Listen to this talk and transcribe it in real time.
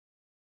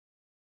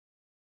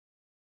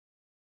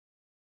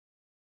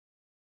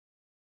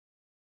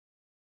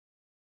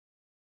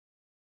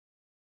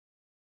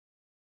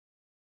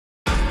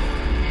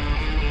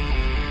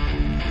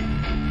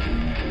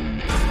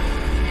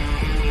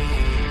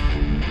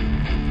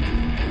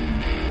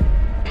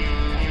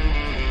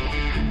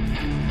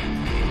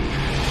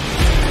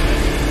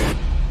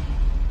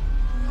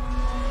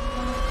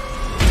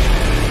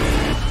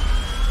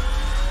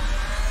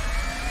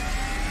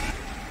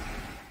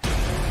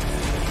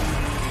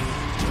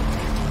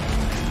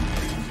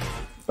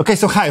Okay,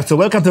 so hi. So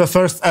welcome to the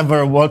first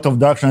ever World of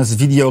Darkness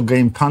video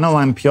game panel.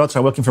 I'm Piotr.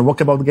 I'm working for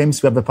Walkabout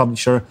Games. We are the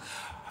publisher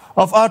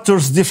of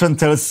Arthur's Different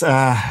Tales,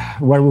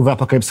 Werewolf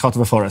Apocalypse, Heart of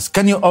the Forest.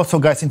 Can you also,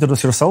 guys,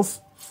 introduce yourself?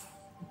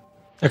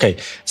 Okay,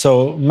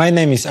 so my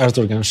name is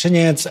Artur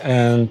Ganszyniec,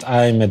 and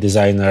I'm a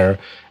designer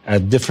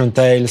at Different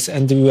Tales,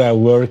 and we are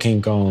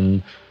working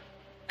on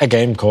a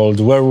game called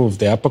Werewolf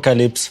the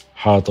Apocalypse,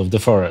 Heart of the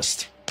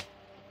Forest.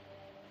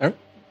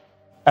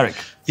 Eric.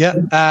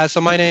 Yeah, so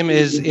my name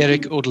is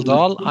Erik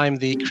Odeldal. I'm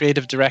the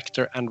creative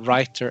director and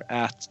writer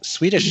at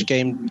Swedish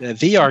game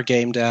VR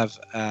game dev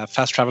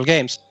Fast Travel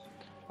Games.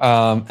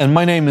 And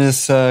my name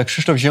is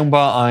Krzysztof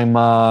Zięba. I'm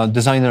a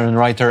designer and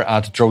writer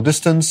at Draw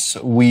Distance.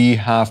 We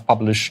have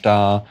published,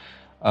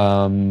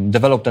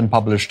 developed and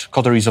published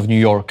Coteries of New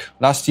York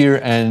last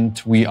year,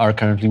 and we are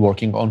currently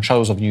working on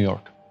Shadows of New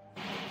York.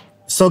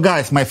 So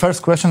guys, my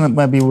first question, and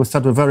maybe we'll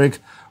start with Eric.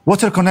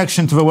 What's your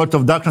connection to the World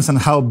of Darkness, and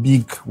how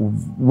big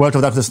World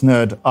of Darkness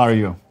nerd are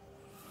you?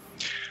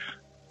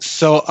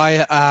 So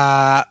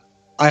I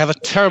have a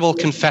terrible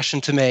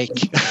confession to make.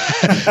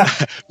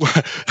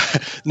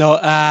 No,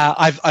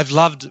 I've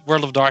loved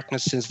World of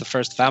Darkness since the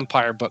first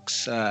vampire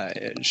books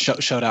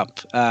showed up.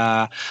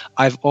 I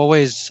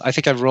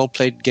think I've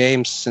role-played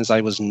games since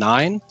I was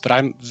 9, but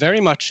I'm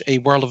very much a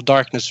World of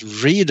Darkness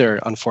reader,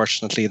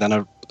 unfortunately, than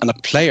a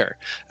player.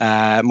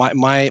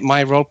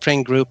 My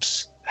role-playing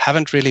groups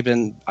haven't really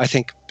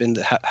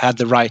had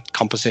the right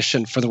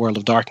composition for the World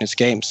of Darkness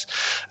games.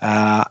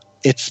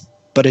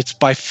 But it's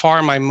by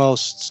far my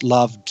most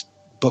loved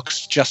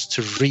books just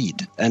to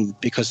read, and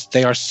because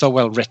they are so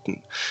well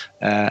written.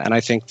 And I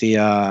think the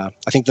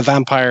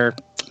Vampire,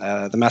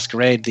 the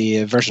Masquerade,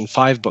 the version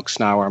 5 books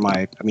now are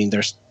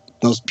they're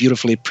most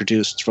beautifully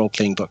produced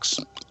role-playing books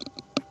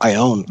I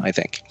own, I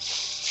think.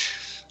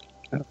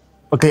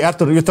 Okay,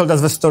 Arthur, you told us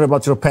the story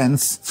about your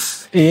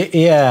pens.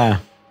 Yeah,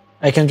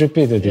 I can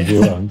repeat it if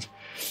you want.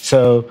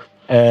 So,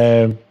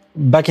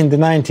 back in the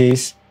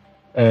 90s,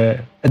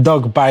 a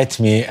dog bit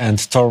me and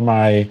tore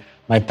my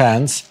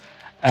pants,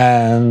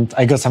 and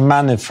I got some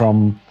money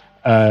from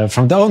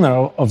the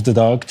owner of the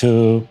dog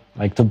to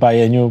buy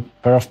a new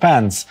pair of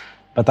pants.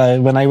 But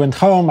when I went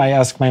home, I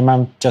asked my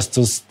mom just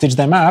to stitch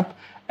them up,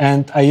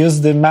 and I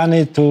used the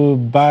money to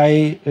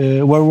buy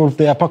Werewolf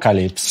the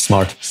Apocalypse.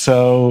 Smart.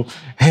 So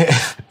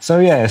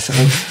yes.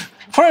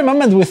 For a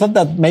moment, we thought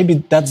that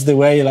maybe that's the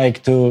way,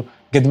 to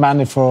get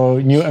money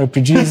for new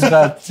RPGs,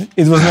 but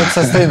it was not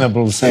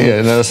sustainable. So,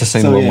 yeah, not a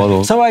sustainable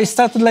model. So I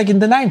started in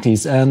the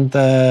 90s, and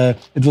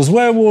it was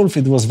Werewolf,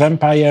 it was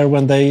Vampire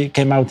when they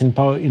came out in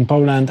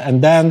Poland,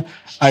 and then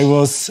I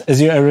was,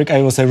 as you, Eric,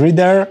 I was a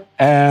reader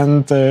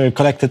and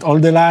collected all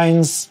the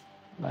lines,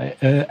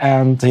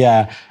 and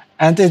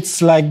it's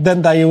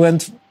then I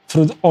went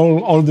through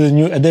all the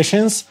new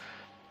editions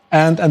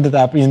and ended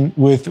up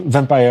with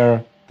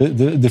Vampire,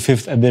 the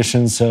 5th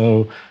edition.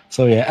 So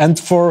yeah, and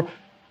for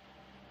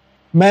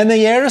many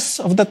years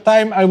of that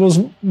time, I was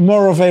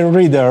more of a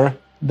reader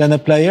than a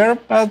player.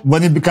 But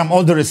when you become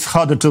older, it's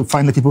harder to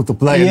find the people to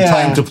play and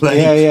time to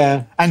play.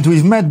 Yeah. And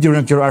we've met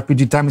during your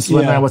RPG times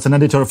when I was an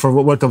editor for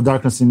World of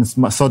Darkness in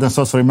Sword and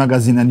Sorcery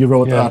magazine, and you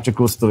wrote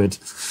articles to it.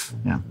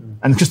 Yeah.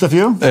 And Krzysztof,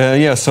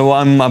 you? So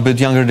I'm a bit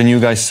younger than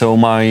you guys. So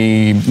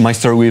my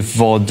story with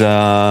World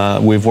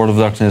of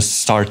Darkness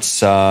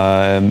starts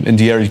in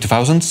the early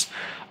 2000s.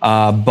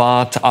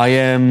 But I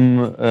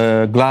am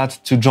glad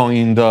to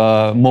join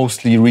the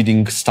mostly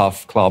reading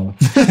stuff club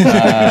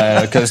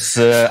because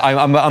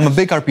I'm a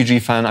big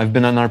RPG fan. I've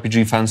been an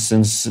RPG fan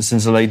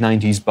since the late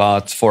 90s,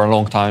 but for a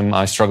long time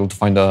I struggled to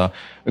find a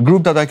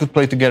group that I could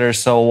play together.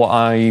 So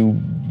I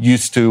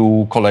used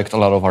to collect a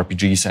lot of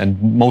RPGs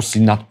and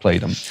mostly not play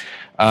them.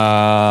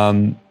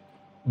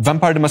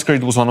 Vampire the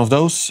Masquerade was one of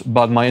those,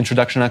 but my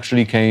introduction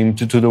actually came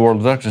to the World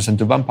of Darkness and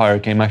to Vampire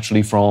came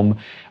actually from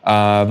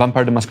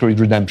Vampire the Masquerade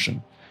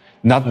Redemption.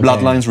 Not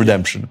Bloodlines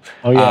Redemption.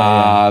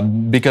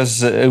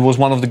 Because it was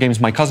one of the games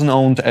my cousin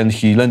owned and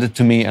he lent it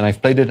to me and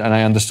I've played it and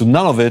I understood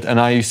none of it,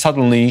 and I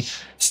suddenly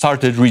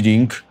started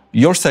reading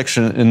your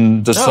section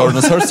in the Sword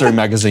and Sorcery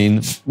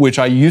magazine, which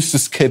I used to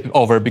skip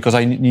over because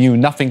I knew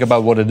nothing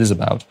about what it is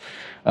about.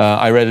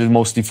 I read it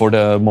mostly for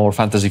the more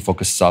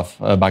fantasy-focused stuff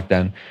back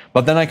then.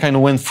 But then I kind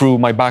of went through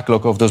my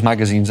backlog of those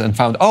magazines and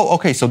found,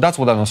 so that's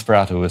what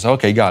Nosferatu is.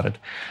 Okay, got it.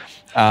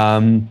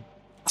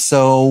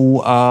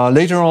 So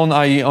later on,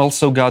 I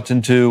also got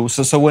into.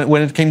 So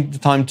when it came the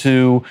time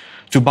to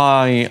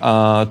buy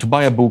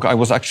a book, I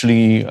was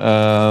actually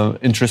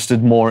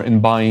interested more in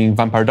buying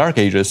Vampire Dark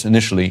Ages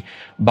initially.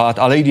 But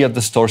a lady at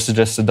the store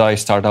suggested I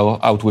start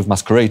out with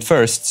Masquerade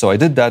first, so I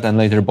did that, and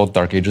later bought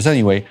Dark Ages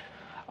anyway.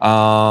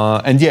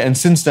 And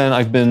since then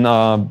I've been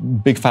a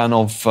big fan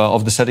of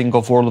the setting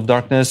of World of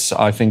Darkness.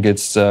 I think it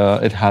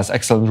has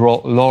excellent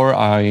lore.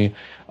 I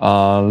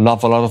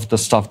love a lot of the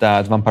stuff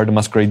that Vampire the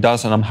Masquerade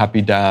does, and I'm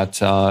happy that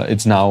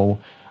it's now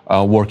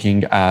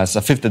working as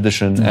a 5th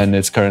edition, and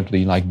it's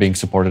currently like being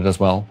supported as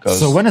well.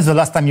 So when is the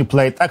last time you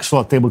played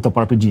actual tabletop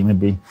RPG,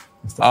 maybe?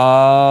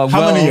 How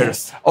many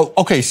years? Oh,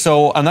 okay,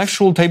 so an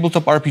actual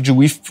tabletop RPG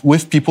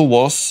with people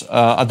was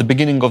at the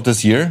beginning of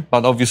this year,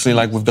 but obviously,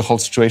 like with the whole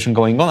situation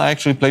going on, I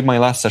actually played my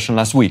last session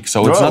last week,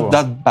 so it's not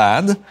that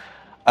bad.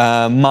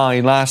 My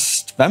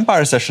last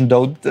vampire session,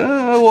 though,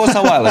 was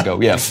a while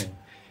ago, yeah.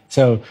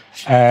 So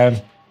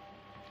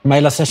my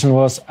last session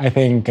was, I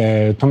think,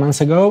 2 months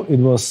ago. It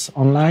was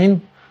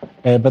online,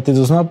 but it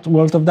was not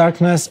World of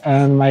Darkness,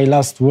 and my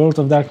last World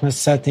of Darkness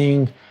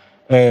session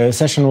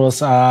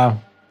was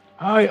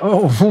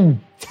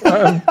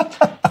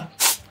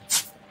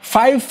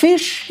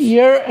 5-ish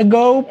year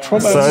ago,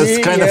 probably. So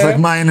it's kind of like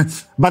mine,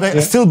 but I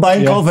still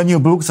buying all the new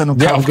books and of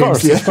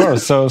course.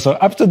 So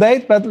up to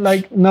date, but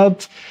like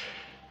not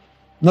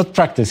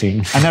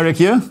practicing. And Eric,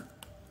 you?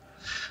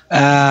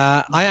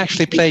 I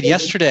actually played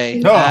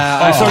yesterday.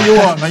 I saw you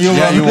won. You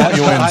won.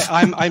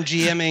 I'm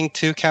GMing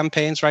 2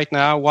 campaigns right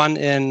now. One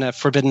in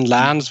Forbidden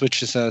Lands,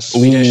 which is a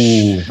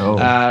Swedish.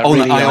 I own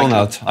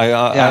that.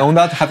 I own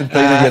that. Haven't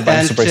played it yet, but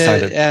I'm super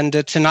excited. And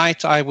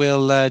tonight I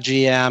will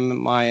GM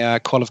my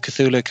Call of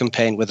Cthulhu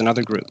campaign with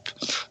another group.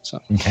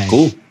 So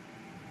cool.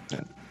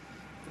 Yeah.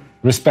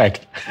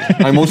 Respect.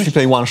 I mostly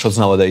play one-shots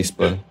nowadays,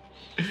 but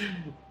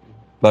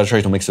I try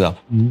to mix it up.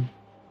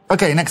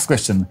 Okay, next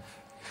question.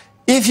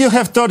 If you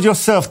have told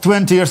yourself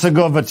 20 years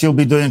ago that you'll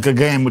be doing a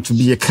game which would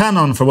be a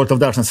canon for World of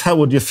Darkness, how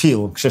would you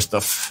feel,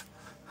 Krzysztof?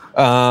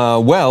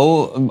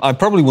 Well, I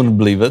probably wouldn't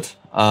believe it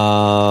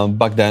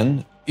back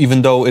then,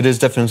 even though it is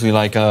definitely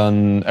like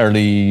an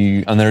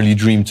early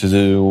dream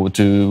to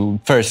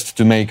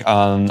make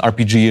an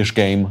RPG-ish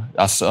game,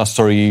 a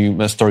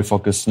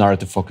story-focused,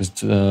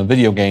 narrative-focused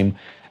video game,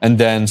 and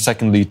then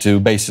secondly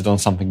to base it on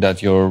something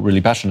that you're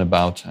really passionate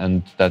about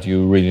and that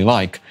you really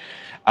like.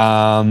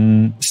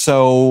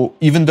 So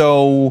even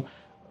though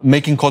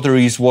making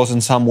coteries was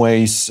in some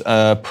ways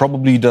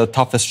probably the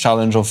toughest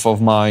challenge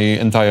of my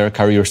entire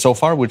career so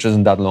far, which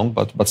isn't that long,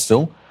 but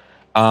still,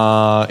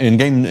 in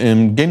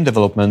game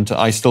development,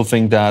 I still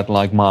think that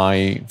like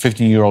my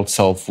 15-year-old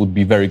self would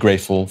be very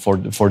grateful for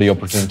the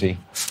opportunity.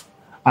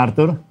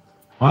 Arthur?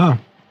 Wow.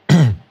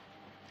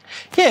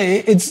 Yeah,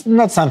 it's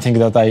not something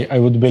that I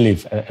would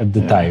believe at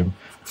the time.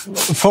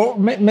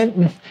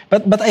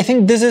 But I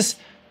think this is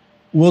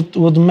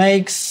what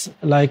makes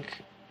like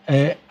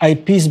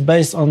IPs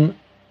based on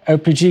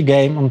RPG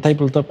game, on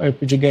tabletop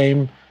RPG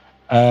game,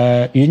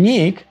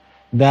 unique,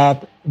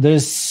 that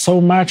there's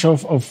so much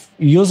of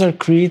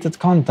user-created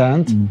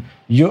content.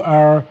 You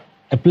are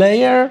a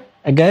player,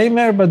 a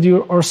gamer, but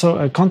you're also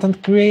a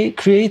content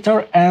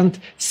creator, and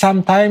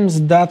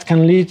sometimes that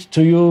can lead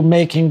to you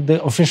making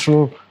the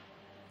official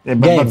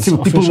games.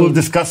 But people will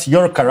discuss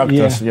your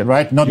characters,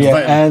 right? Not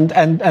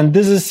and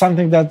this is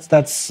something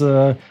that's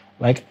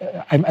like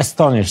I'm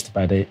astonished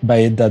by it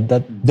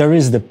that there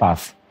is the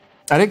path.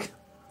 Eric?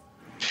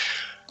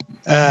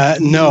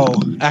 No,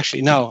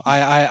 actually, no.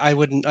 I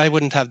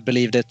wouldn't have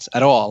believed it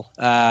at all.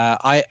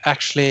 I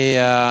actually,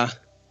 I'm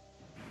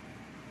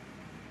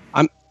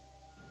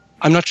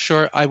not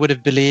sure I would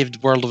have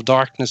believed World of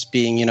Darkness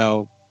being,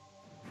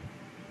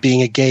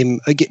 being a game,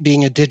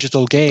 being a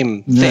digital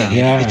game thing.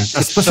 Yeah. It's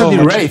especially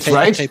so Wraith,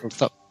 right?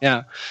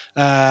 Yeah.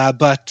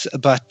 But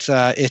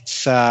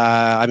it's.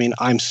 I mean,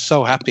 I'm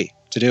so happy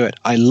to do it.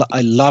 I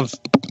love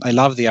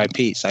the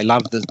IPs. I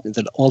love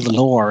the all the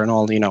lore and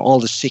all all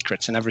the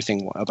secrets and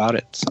everything about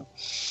it. So.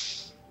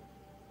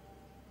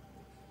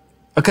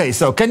 Okay,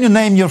 so can you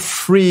name your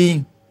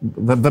three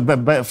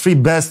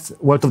best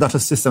World of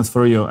Darkness systems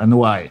for you and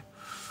why?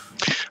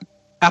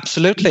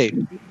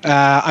 Absolutely.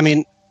 I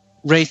mean,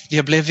 Wraith the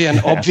Oblivion,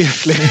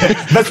 obviously.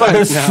 That's why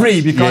there's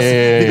three, because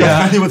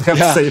many would have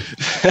to say.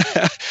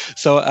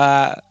 So,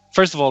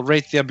 first of all,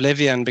 Wraith the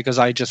Oblivion, because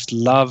I just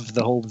love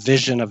the whole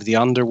vision of the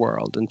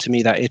underworld. And to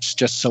me, that it's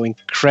just so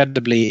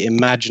incredibly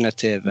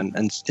imaginative and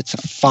it's a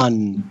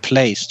fun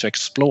place to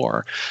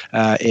explore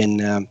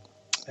in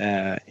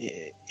a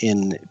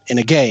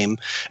game.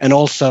 And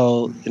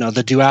also,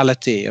 the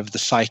duality of the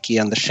psyche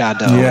and the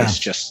shadow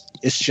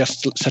is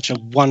just such a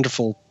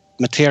wonderful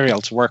material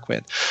to work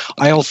with.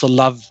 I also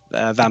love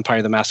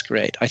Vampire the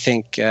Masquerade. I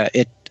think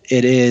it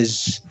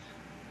is,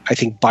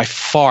 by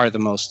far the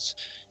most,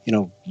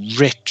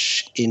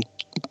 rich in,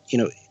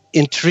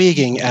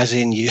 intriguing as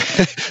in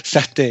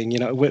setting.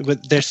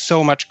 There's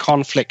so much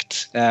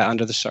conflict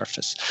under the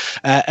surface,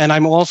 and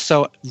I'm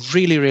also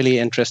really, really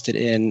interested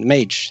in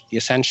Mage: The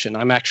Ascension.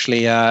 I'm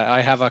actually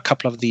I have a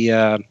couple of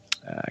the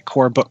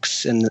core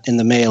books in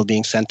the mail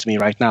being sent to me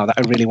right now that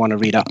I really want to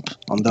read up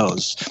on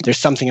those. There's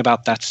something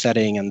about that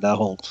setting and the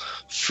whole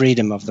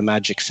freedom of the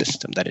magic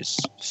system that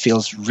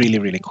feels really,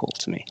 really cool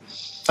to me.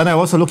 And I'm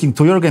also looking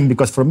to your game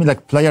because for me,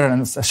 like Player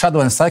and Shadow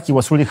and Psyche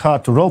was really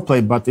hard to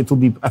roleplay, but it would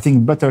be, I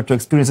think, better to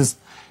experience this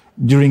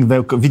during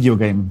the video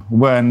game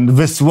when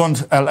this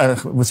won't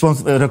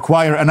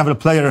require another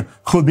player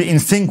who will be in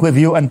sync with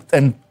you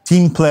and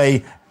team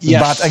play,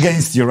 but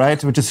against you,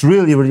 right? Which is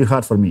really, really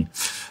hard for me.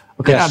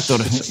 Okay,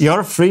 Arthur,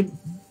 you're free.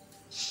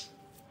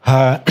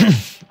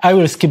 I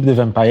will skip the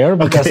vampire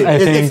because I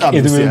think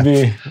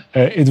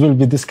it will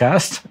be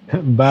discussed.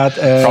 But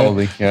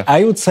probably, yeah.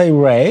 I would say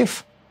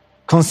Wraith,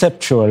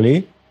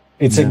 conceptually,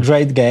 it's a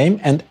great game.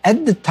 And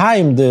at the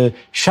time, the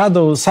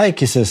Shadow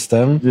Psyche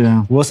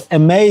system was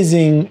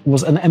amazing.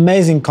 Was an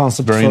amazing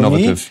concept Very for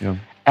innovative, me. yeah.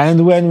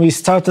 And when we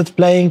started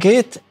playing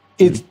it,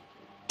 it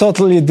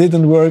totally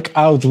didn't work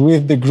out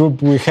with the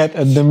group we had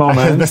at the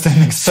moment.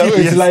 So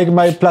it's like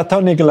my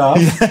platonic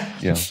love.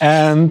 Yeah.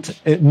 And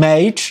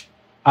Mage,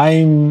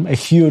 I'm a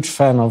huge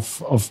fan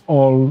of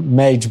all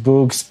Mage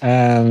books.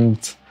 And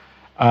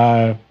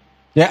I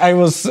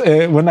was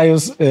when I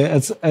was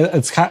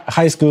at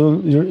high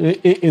school,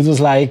 it was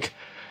like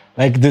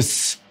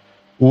this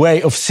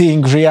way of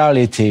seeing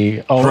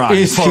reality. Or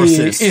is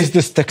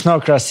this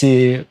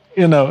technocracy?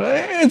 You know,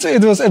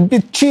 it was a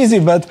bit cheesy,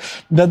 but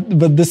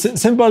the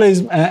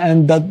symbolism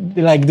and that,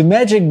 like the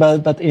magic,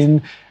 but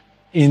in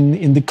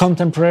the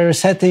contemporary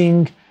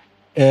setting,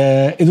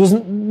 it was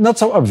not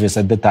so obvious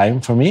at the time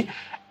for me.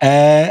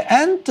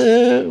 And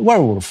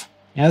Werewolf,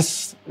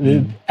 yes,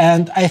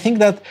 and I think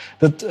that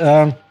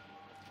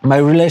my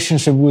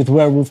relationship with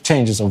Werewolf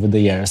changes over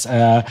the years.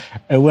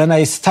 When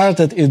I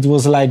started, it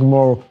was like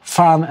more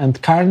fun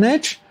and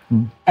carnage,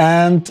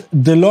 and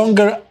the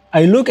longer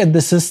I look at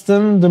the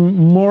system, the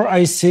more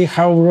I see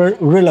how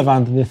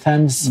relevant the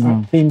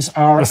themes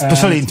are.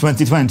 Especially in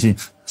 2020.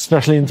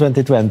 Especially in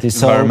 2020.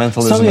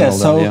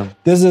 Environmentalism.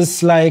 This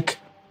is like,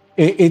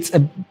 it's a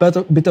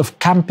bit of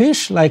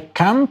campish, like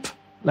camp,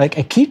 like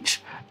a kitsch,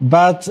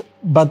 but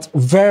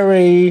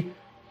very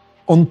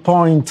on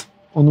point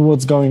on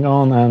what's going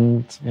on.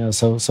 And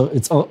so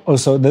it's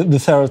also the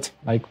third,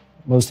 like,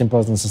 most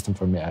important system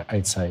for me,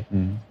 I'd say.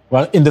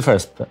 Well, in the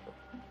first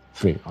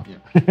three.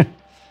 Yeah.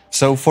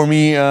 So for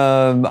me,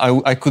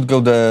 I could go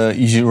the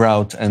easy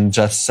route and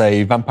just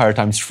say Vampire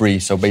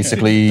 ×3. So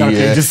basically,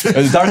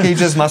 Dark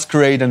Ages,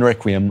 Masquerade, and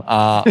Requiem.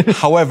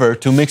 However,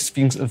 to mix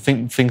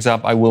things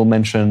up, I will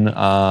mention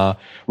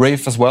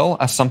Wraith as well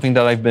as something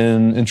that I've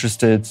been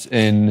interested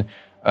in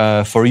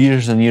for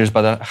years and years,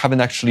 but I haven't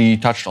actually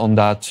touched on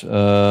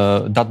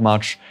that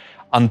much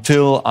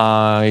until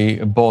I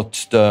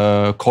bought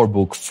the core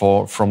book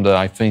from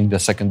I think the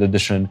second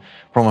edition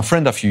from a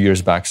friend a few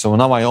years back. So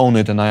now I own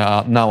it, and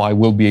now I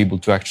will be able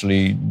to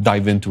actually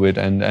dive into it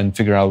and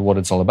figure out what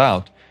it's all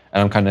about.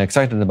 And I'm kind of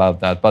excited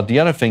about that. But the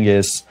other thing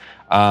is,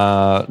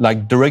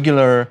 like the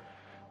regular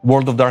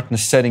World of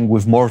Darkness setting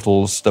with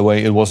mortals, the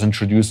way it was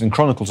introduced in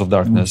Chronicles of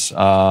Darkness,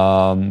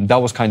 that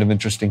was kind of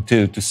interesting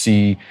too, to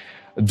see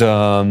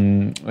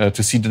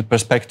the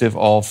perspective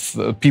of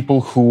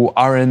people who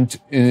aren't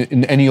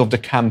in any of the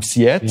camps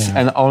yet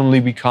and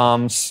only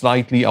become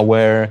slightly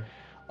aware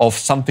of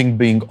something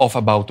being off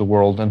about the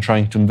world and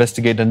trying to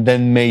investigate, and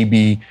then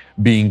maybe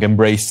being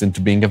embraced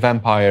into being a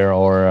vampire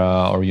or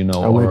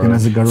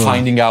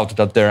finding out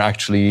that they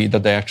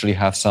actually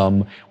have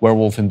some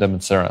werewolf in them,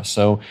 etc.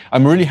 So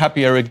I'm really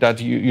happy, Eric, that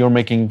you're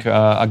making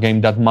a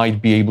game that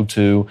might be able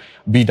to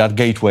be that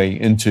gateway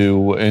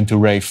into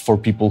Wraith for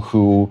people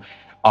who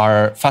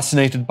are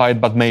fascinated by it,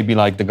 but maybe,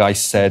 like the guy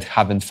said,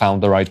 haven't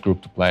found the right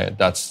group to play it.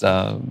 That's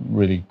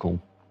really cool.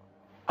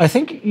 I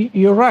think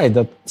you're right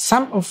that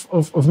some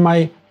of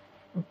my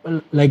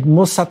like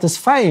most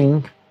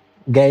satisfying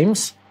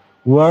games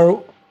were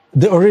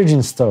the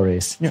origin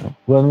stories. Yeah.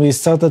 When we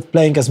started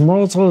playing as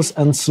mortals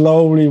and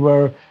slowly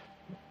were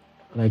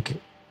like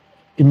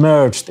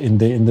immersed in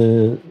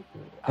the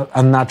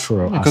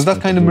unnatural. Because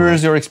that kind of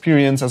mirrors your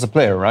experience as a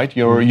player, right?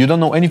 You don't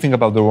know anything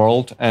about the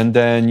world, and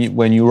then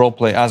when you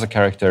roleplay as a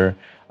character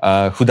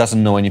who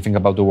doesn't know anything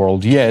about the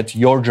world yet,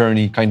 your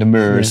journey kind of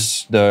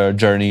mirrors the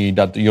journey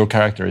that your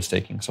character is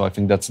taking. So I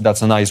think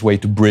that's a nice way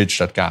to bridge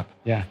that gap.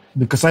 Yeah.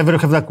 Because I very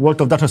have like World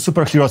of Darkness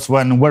superheroes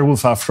when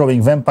werewolves are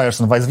throwing vampires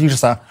and vice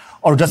versa,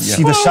 or just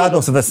see the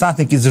shadows that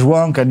something is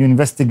wrong and you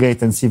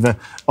investigate and see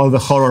all the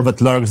horror that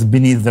lurks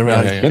beneath the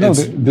reality. Yeah. You know,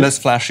 it's less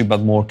flashy,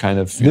 but more kind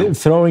of... The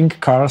throwing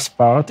cars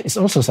part is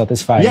also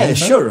satisfying. Yeah,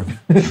 sure.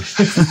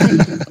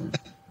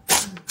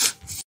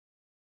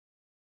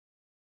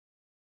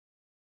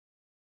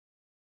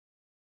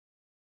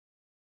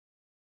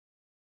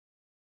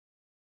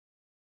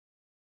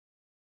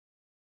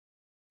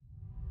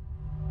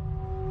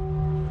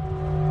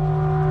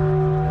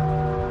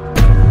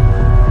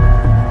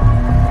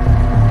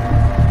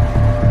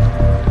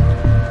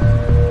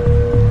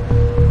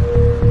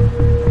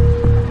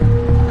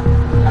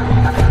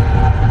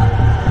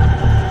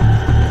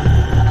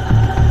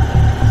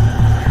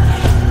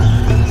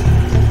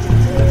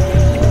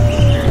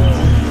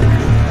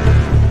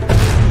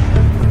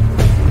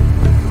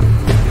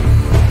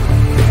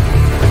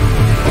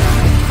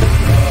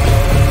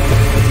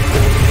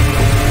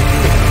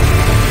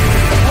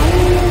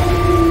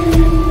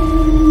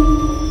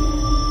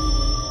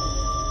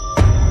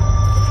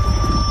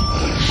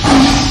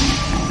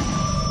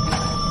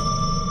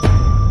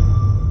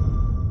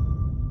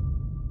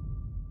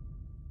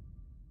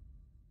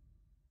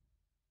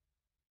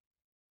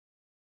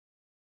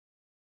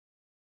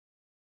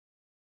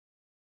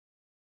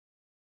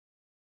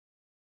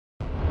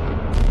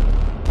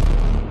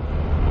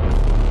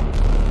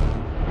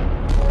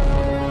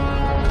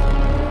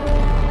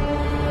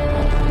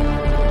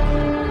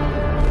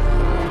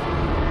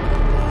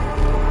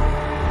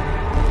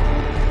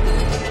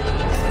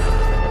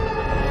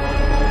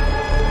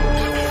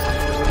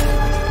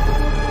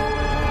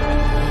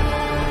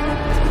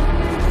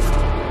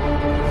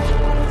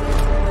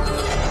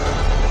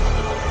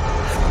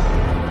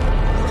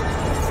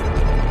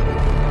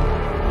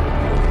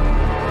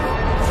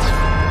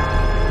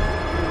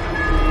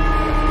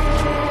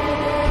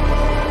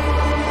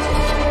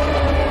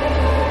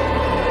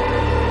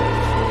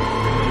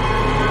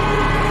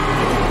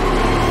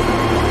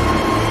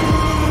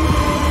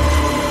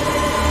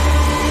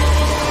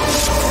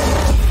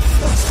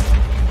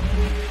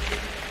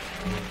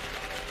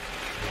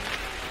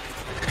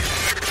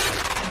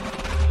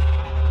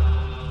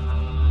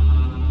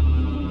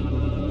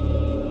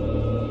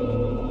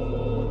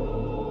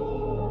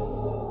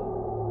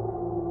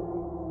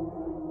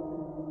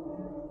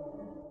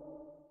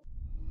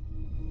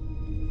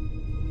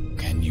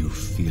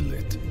 feel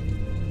it?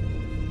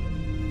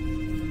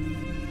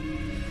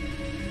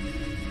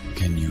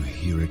 Can you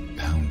hear it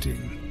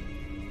pounding?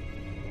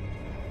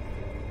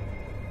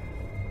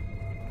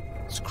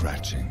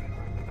 Scratching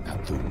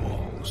at the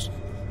walls.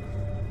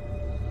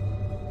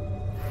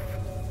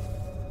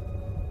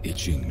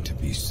 Itching to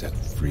be set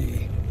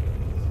free.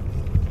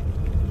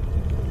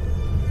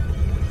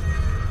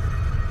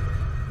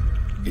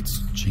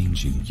 It's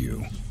changing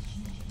you.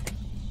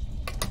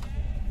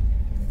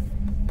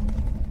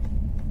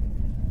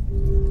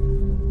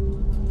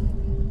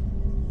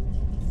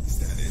 Is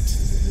that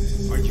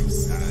it? Are you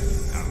sad,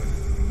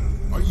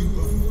 Alan? Are you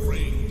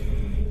afraid?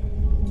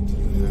 Do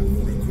you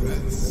have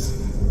regrets?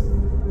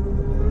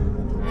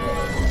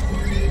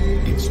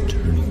 It's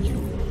turning you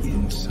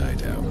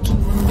inside out.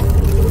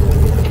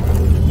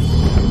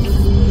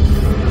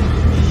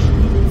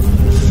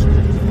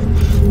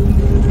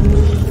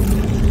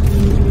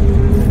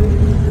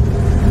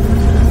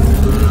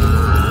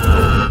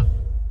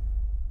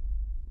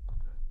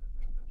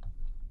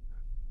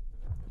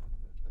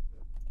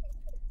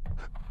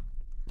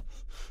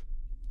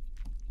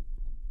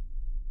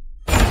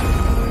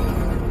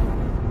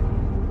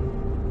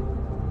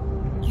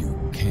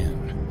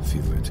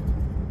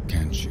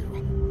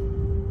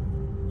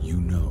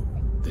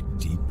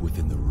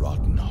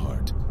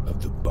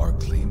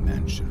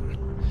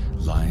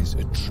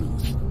 A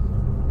truth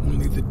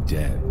only the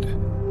dead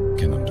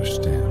can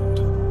understand.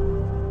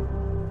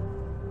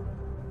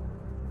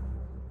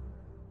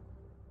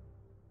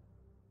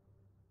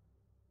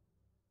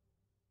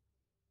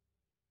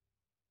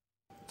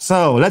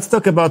 So let's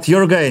talk about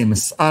your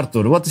games,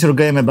 Artur. What is your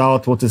game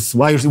about?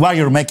 Why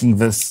you're making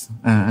this,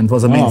 and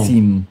what's the main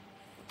theme?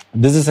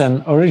 This is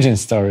an origin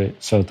story,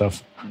 sort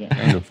of.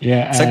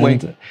 Yeah.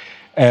 Segue.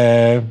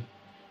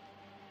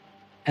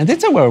 And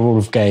it's a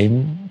werewolf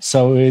game,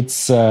 so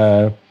it's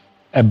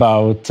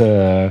about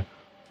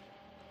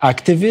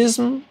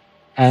activism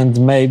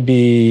and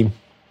maybe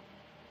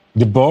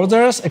the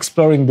borders,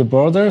 exploring the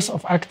borders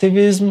of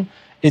activism.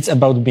 It's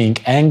about being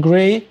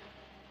angry,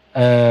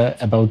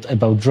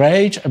 about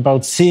rage,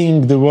 about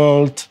seeing the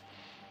world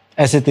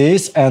as it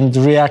is and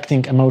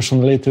reacting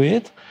emotionally to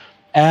it.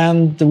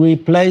 And we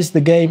place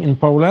the game in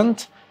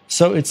Poland,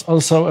 so it's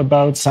also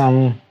about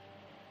some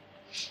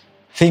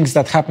things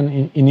that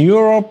happen in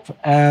Europe,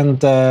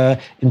 and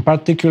in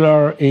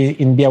particular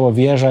in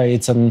Białowieża.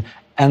 It's an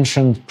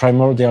ancient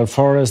primordial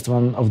forest,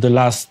 one of the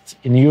last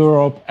in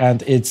Europe,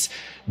 and it's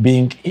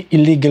being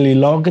illegally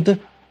logged.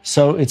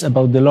 So it's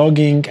about the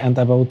logging and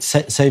about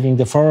saving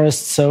the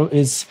forest. So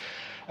it's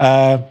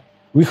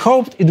we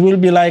hoped it will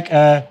be like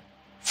a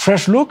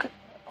fresh look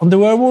on the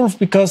werewolf,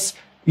 because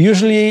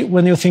usually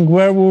when you think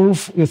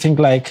werewolf, you think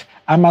like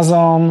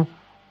Amazon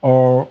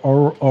or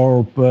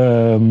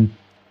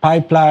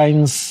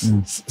pipelines,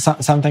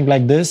 something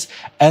like this,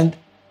 and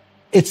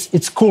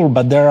it's cool.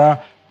 But there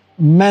are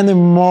many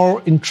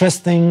more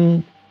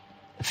interesting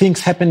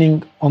things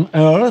happening on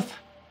Earth,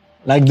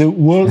 like the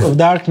world of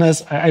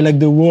darkness. I like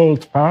the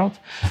world part,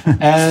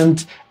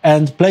 and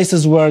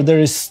places where there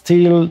is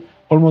still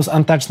almost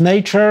untouched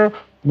nature,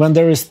 when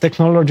there is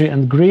technology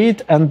and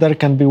greed, and there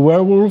can be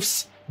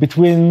werewolves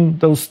between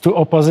those two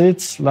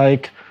opposites,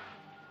 like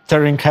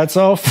tearing heads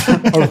off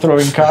or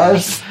throwing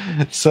cars,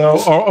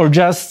 or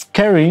just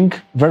caring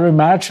very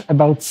much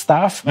about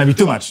stuff. Maybe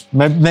too much.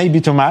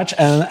 Maybe too much,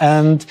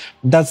 and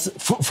that's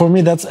for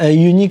me that's a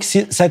unique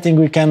setting.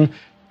 We can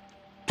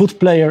put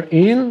players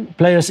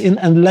in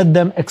and let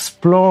them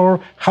explore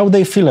how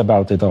they feel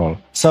about it all.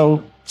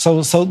 So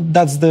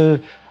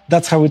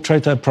that's how we try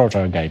to approach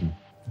our game.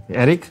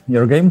 Eric,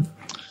 your game?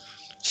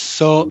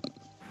 So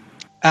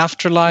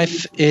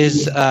Afterlife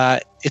is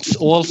it's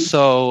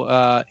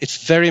also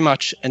it's very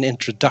much an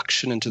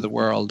introduction into the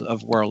world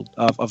of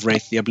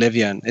Wraith the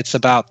Oblivion. It's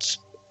about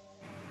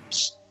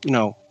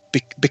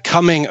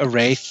becoming a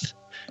wraith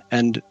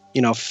and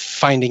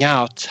finding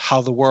out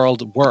how the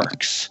world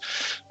works,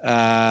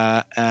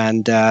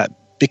 and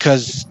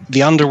because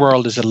the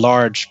underworld is a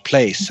large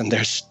place and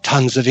there's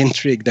tons of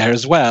intrigue there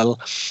as well,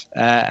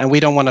 and we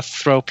don't want to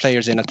throw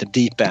players in at the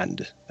deep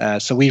end.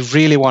 So we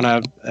really want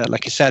to,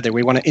 like you said there,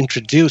 we want to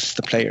introduce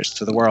the players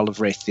to the world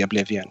of Wraith the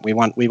Oblivion. We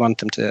want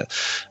them to,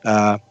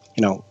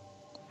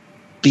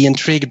 be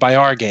intrigued by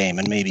our game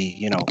and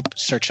maybe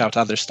search out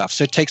other stuff.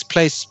 So it takes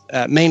place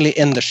mainly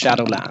in the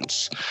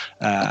Shadowlands,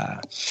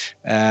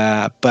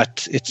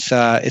 but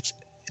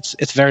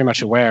it's very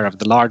much aware of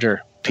the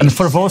larger piece. And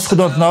for those who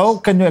don't know,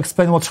 can you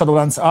explain what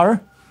Shadowlands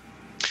are?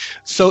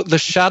 So the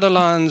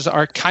Shadowlands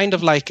are kind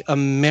of like a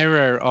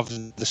mirror of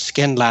the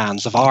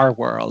Skinlands of our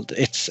world.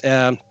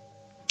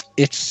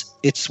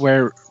 It's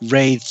where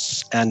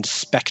wraiths and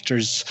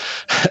specters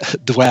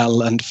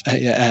dwell and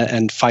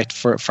fight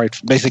for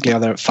basically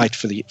fight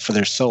for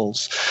their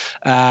souls.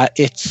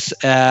 It's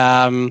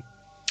a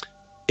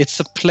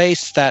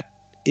place that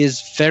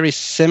is very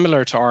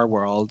similar to our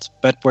world,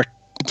 but where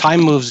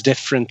time moves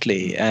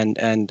differently and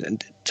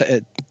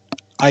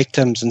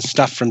items and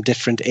stuff from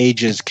different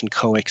ages can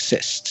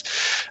coexist.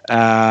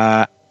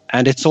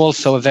 And it's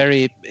also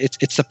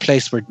it's a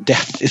place where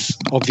death is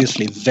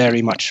obviously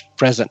very much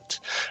present.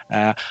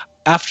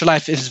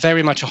 Afterlife is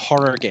very much a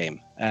horror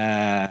game.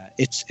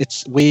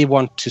 We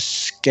want to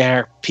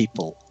scare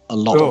people a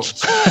lot.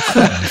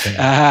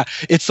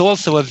 It's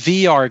also a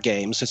VR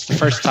game, so it's the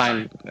first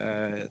time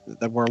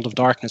the World of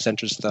Darkness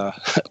enters the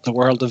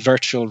world of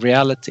virtual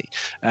reality.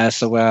 And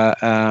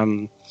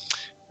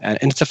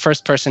it's a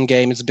first-person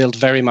game. It's built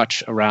very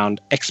much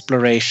around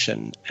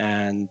exploration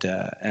and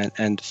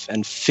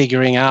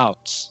figuring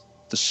out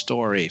the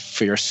story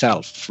for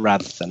yourself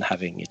rather than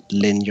having it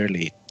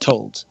linearly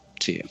told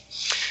to you.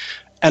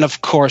 And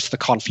of course, the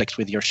conflict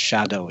with your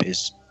shadow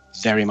is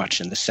very much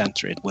in the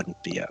center. It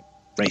wouldn't be a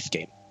Wraith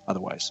game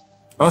otherwise.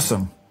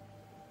 Awesome.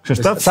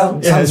 Krzysztof?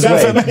 Sounds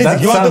great. That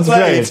sounds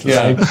great.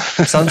 Yeah.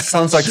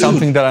 sounds like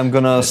something that I'm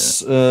gonna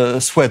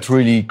sweat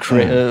really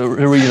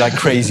like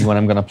crazy when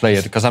I'm gonna play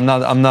it, because I'm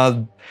not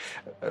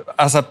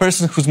as a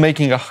person who's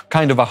making a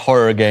kind of a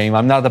horror game,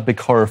 I'm not a big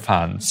horror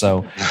fan.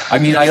 So I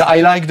mean, I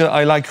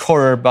like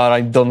horror, but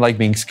I don't like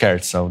being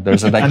scared. So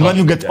there's a and when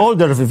you get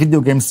older, the video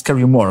games scare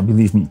you more.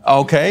 Believe me.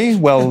 Okay,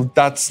 well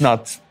that's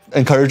not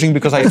encouraging,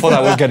 because I thought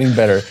I was getting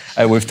better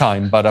with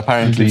time, but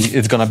apparently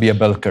it's gonna be a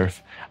bell curve.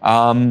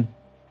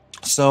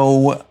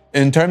 So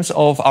in terms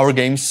of our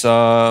games,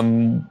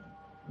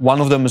 one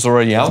of them is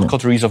already out,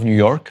 Coteries of New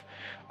York.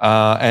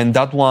 And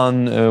that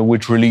one,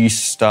 which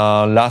released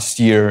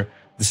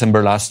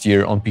December last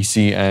year on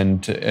PC,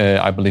 and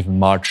I believe in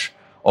March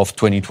of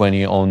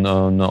 2020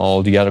 on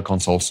all the other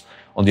consoles,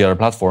 on the other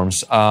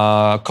platforms.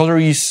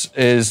 Coteries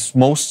is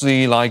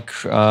mostly like,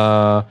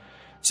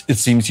 it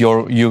seems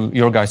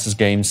your guys'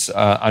 games,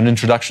 an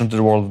introduction to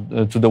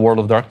the world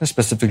of darkness,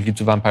 specifically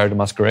to Vampire the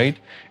Masquerade.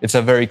 It's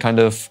a very kind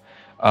of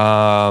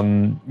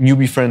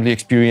newbie-friendly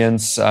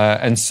experience,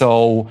 and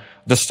so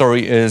the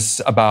story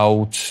is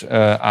about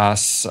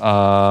as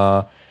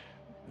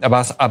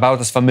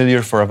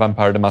familiar for a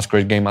Vampire the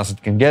Masquerade game as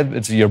it can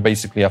get. You're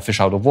basically a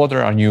fish out of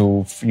water, a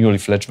newly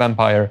fledged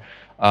vampire,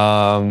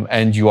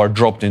 and you are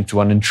dropped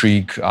into an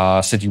intrigue,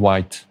 a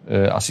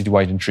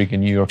citywide intrigue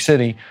in New York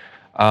City,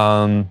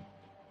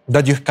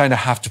 that you kind of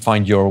have to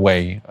find your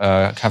way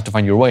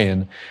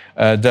in.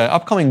 The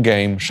upcoming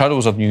game,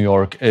 Shadows of New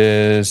York,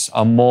 is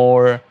a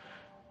more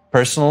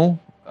personal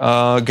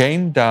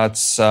game.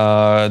 That's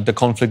the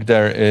conflict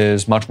there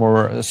is much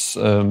more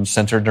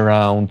centered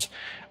around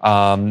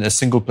a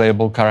single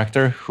playable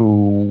character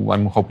who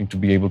I'm hoping to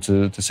be able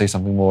to say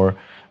something more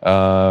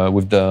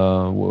with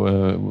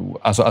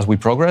as we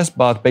progress.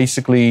 But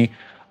basically,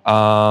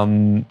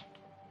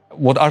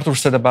 what Arthur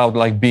said about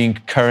like being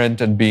current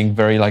and being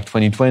very like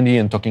 2020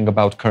 and talking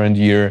about current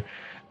year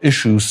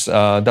issues,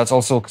 that's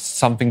also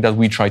something that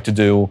we try to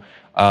do.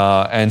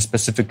 And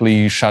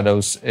specifically,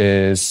 Shadows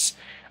is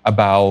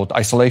about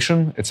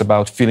isolation. It's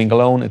about feeling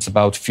alone. It's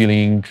about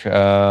feeling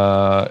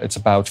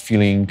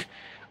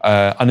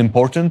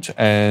unimportant.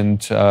 And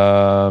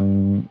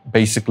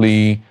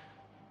basically,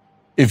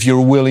 if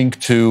you're willing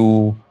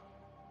to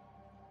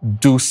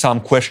do some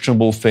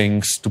questionable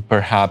things to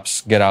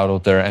perhaps get out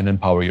of there and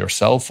empower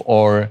yourself,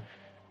 or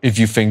if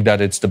you think that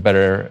it's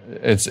better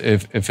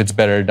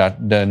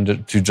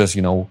than to just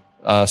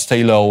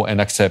stay low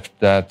and accept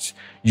that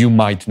you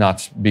might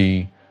not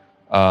be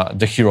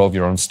the hero of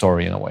your own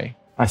story in a way.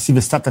 I see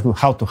the subtitle,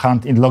 How to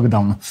Hunt in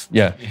Lockdown.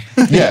 Yeah.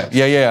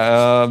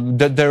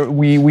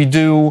 We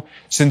do,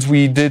 since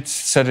we did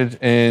set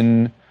it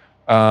in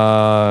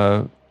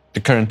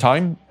the current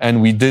time,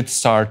 and we did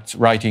start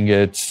writing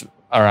it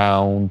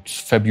around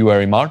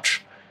February,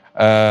 March.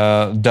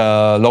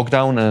 The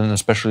lockdown, and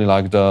especially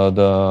like the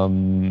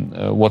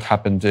what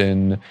happened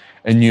in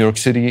New York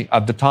City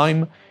at the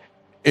time,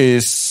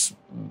 is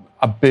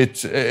a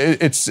bit.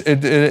 It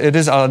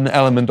is an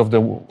element of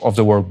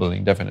the world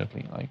building,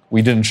 definitely. Like,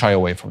 we didn't shy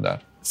away from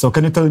that. So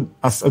can you tell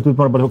us a little bit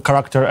more about the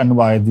character and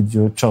why did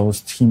you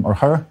choose him or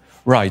her?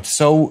 Right.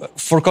 So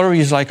for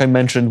Coteries, like I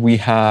mentioned, we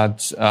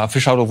had a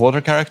fish out of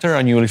water character,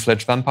 a newly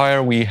fledged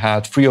vampire. We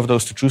had 3 of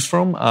those to choose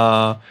from: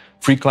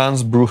 3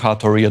 clans: Bruja,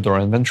 Toreador,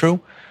 and Ventru.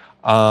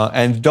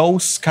 And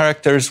those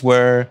characters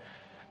were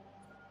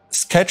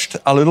sketched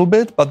a little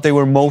bit, but they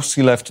were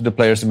mostly left to the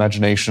player's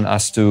imagination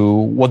as to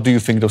what do you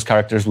think those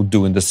characters would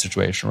do in this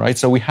situation, right?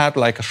 So we had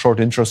like a short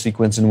intro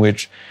sequence in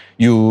which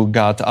you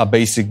got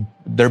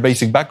their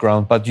basic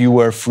background, but you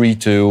were free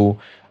to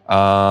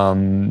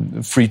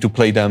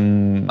play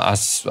them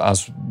as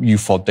you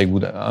thought they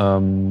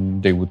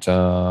would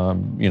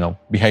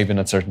behave in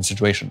a certain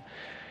situation.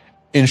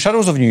 In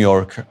Shadows of New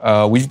York,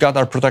 we've got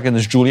our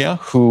protagonist Julia,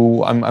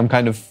 who I'm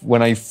kind of,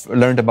 when I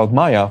learned about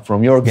Maya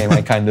from your game,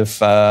 I kind of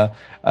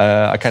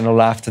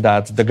laughed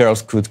that the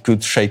girls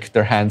could shake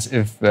their hands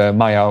if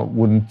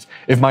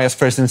Maya's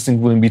first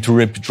instinct wouldn't be to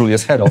rip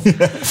Julia's head off.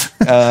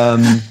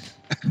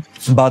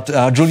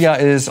 But Julia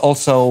is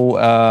also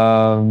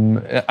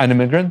an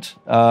immigrant.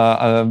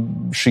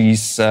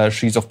 She's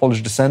of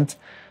Polish descent.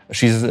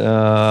 She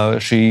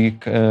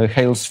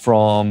hails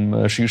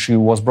from. She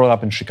was brought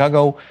up in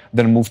Chicago,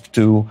 then moved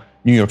to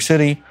New York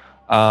City,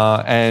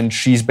 and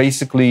she's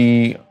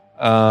basically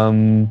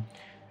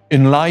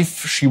in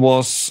life, she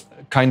was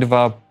kind of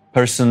a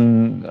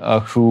person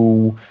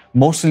who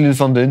mostly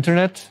lived on the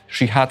internet.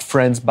 She had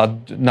friends,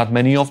 but not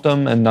many of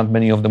them, and not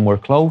many of them were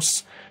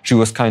close. She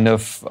was kind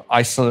of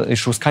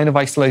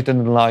isolated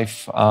in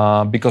life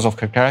because of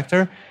her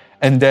character.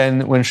 And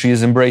then when she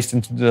is embraced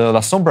into the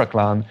La Sombra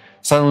clan,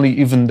 suddenly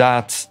even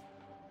that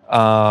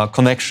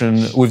connection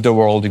with the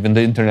world, even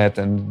the internet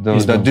and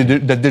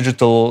the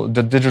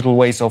digital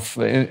ways of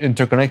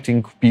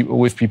interconnecting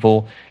with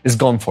people is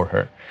gone for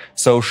her.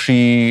 So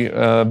she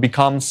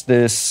becomes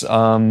this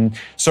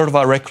sort of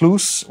a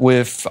recluse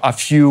with a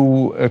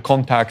few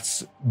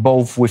contacts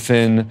both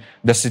within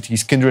the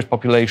city's kindred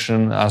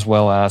population as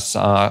well as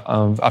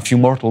a few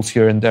mortals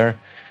here and there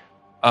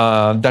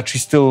that she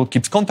still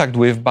keeps contact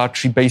with, but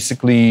she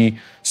basically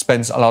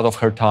spends a lot of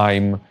her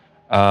time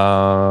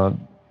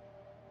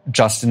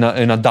just in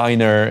a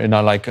diner, in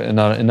a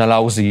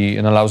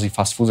lousy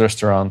fast food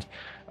restaurant,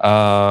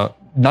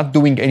 not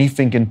doing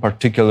anything in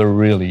particular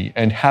really,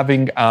 and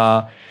having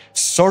a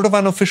sort of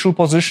an official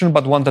position,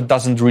 but one that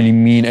doesn't really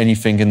mean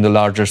anything in the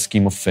larger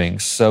scheme of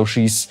things. So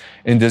she's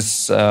in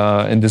this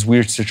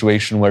weird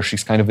situation where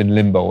she's kind of in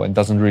limbo and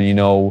doesn't really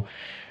know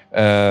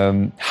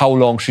how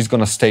long she's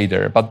gonna stay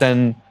there. But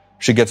then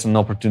she gets an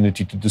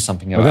opportunity to do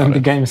something about it. Then the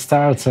game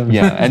starts.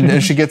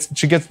 And she gets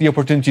the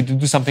opportunity to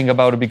do something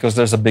about it because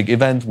there's a big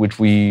event which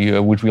we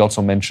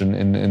also mention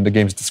in the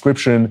game's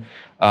description.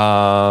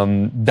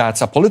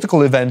 That's a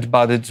political event,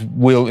 but it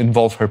will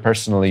involve her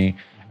personally,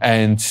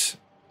 and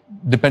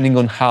depending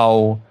on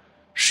how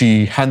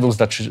she handles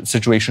that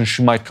situation,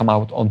 she might come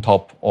out on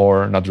top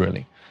or not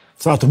really.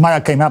 So Maya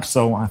came up,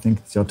 so I think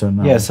it's your turn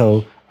now. Yeah,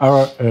 so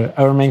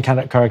our main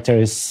character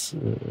is,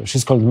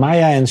 she's called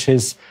Maya, and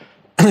she's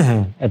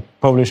a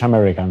Polish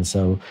American.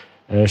 So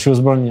she was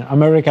born in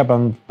America,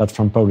 but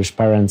from Polish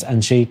parents,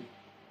 and she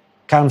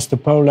comes to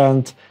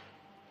Poland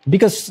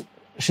because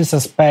she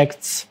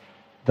suspects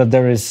that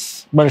there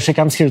is, well, she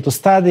comes here to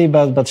study,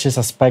 but she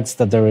suspects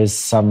that there is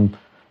some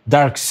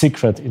dark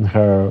secret in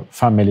her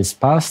family's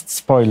past.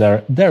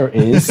 Spoiler, there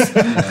is.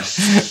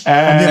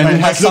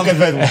 And look at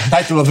the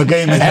title of the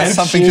game. It has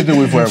something to do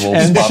with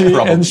werewolves.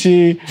 And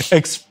she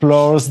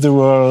explores the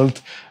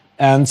world.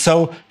 And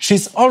so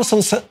she's also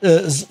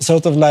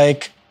sort of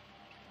like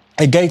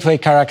a gateway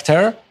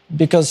character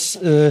because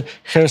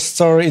her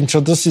story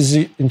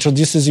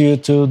introduces you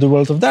to the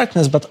world of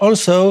darkness, but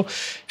also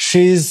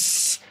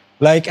she's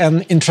like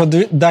an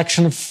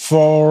introduction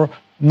for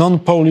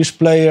non-Polish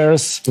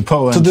players to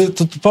Poland,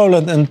 to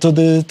Poland and to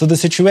the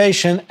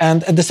situation,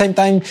 and at the same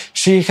time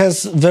she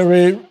has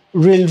very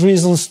real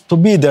reasons to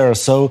be there.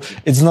 So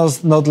it's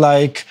not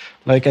like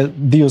a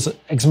Deus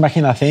ex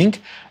machina thing.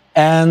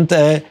 And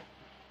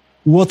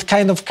what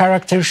kind of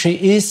character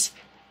she is,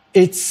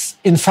 it's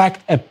in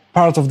fact a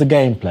part of the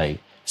gameplay.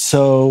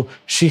 So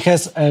she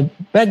has a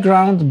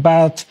background,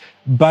 but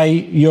by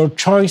your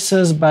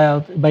choices,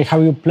 by how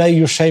you play,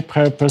 you shape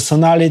her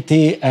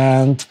personality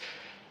and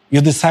you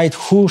decide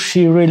who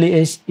she really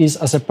is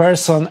as a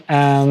person.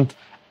 And,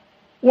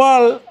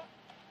 well,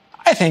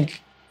 I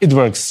think it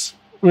works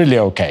really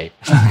okay.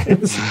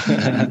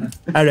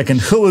 I reckon.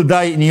 Who will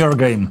die in your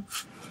game?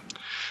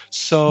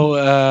 So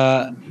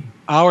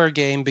our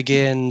game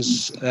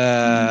begins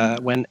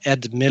when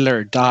Ed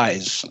Miller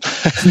dies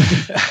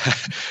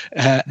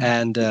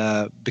and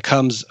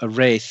becomes a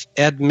wraith.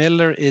 Ed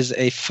Miller is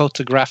a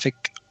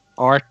photographic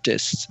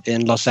artist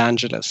in Los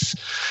Angeles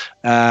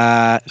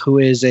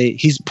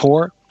he's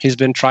poor. He's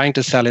been trying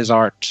to sell his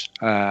art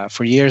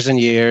for years and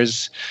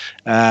years,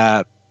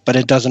 but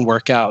it doesn't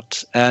work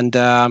out. And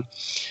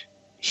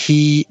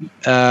he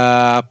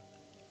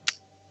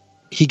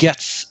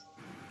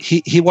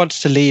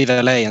wants to leave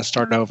LA and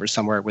start over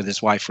somewhere with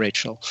his wife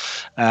Rachel,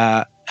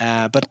 but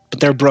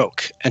they're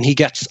broke. And he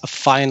gets a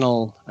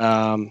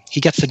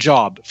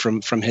job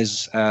from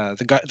his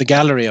the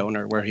gallery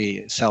owner where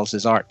he sells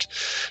his art,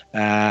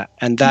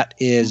 and that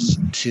is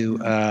to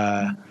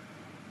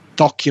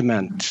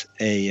document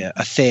a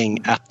thing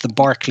at the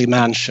Barclay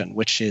Mansion,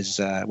 which is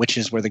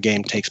where the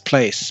game takes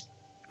place.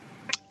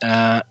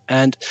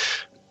 And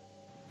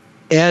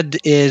Ed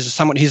is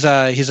someone. He's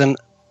an,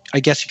 I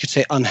guess you could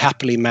say,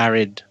 unhappily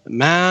married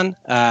man.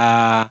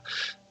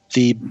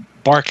 The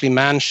Barclay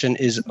Mansion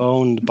is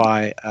owned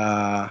by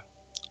a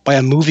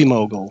movie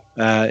mogul.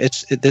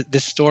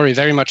 This story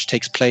very much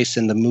takes place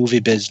in the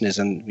movie business,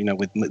 and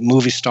with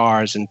movie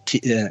stars and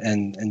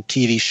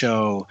TV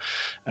show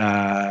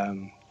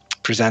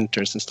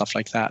presenters and stuff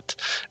like that.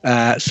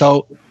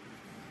 So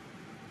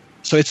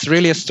it's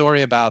really a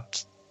story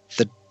about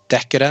the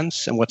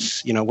decadence and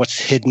what's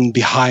hidden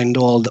behind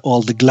all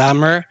the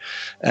glamour.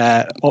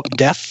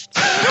 Death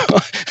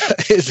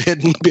is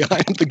hidden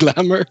behind the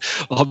glamour,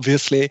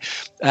 obviously,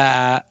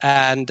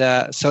 and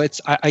so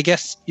it's. I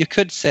guess you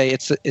could say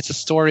it's a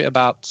story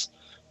about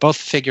both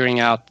figuring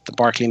out the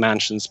Barclay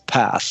Mansion's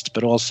past,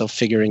 but also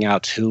figuring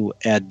out who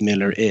Ed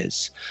Miller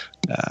is.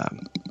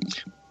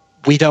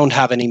 We don't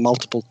have any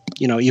multiple.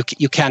 You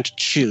can't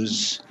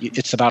choose.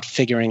 It's about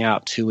figuring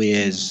out who he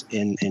is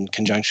in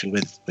conjunction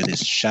with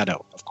his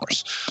shadow, of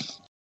course.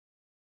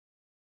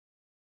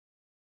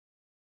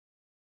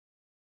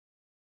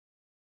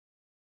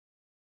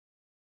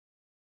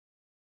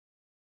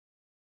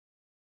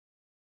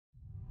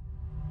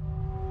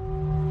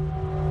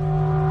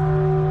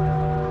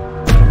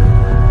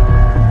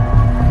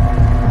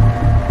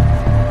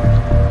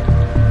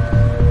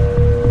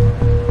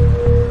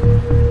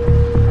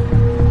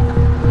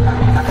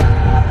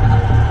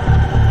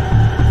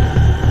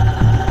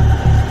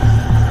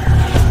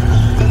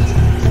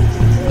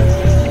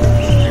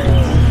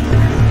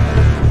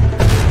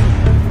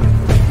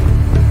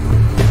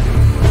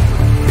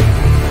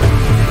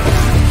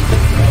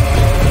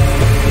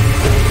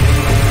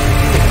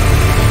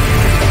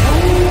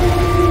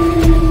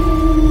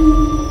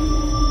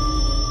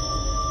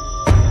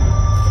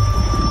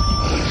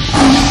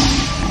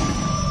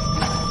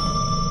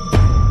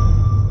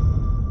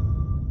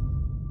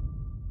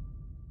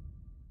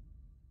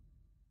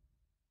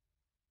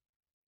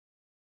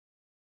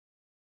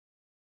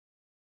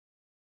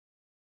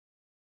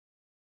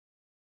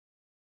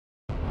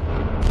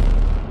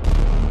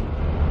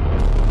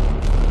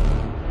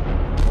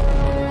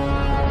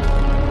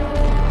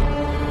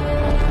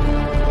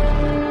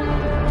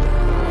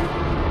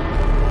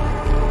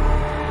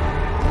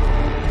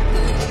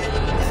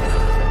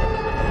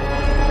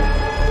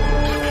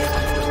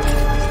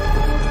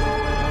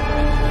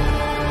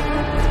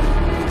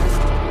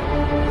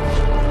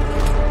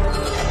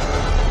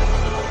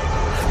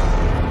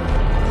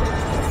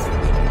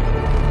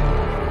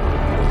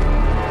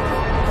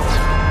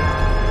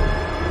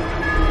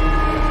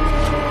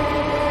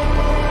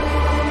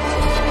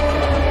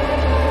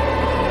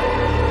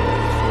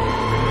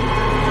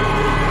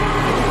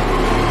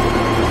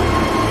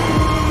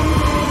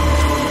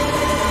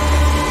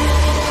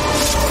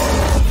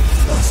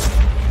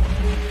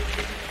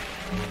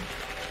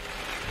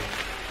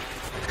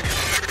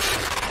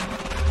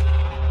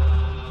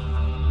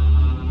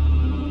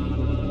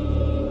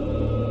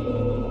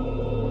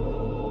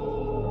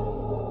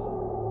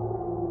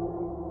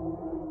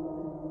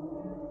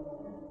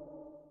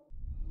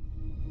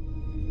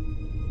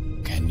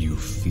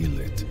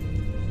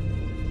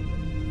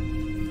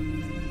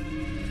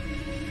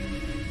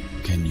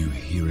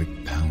 hear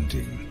it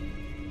pounding,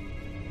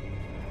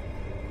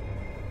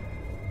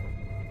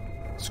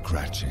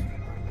 scratching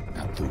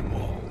at the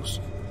walls,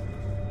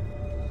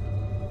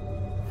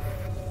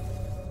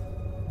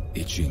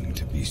 itching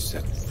to be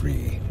set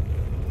free.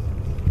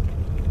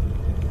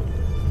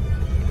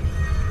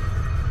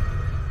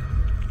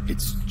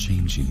 It's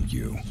changing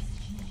you.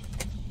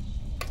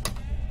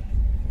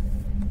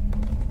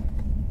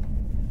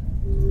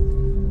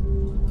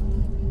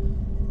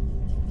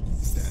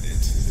 Is that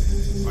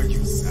it? Are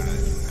you sad,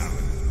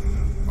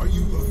 Alan? Are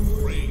you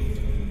afraid?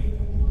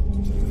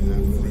 Do you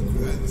have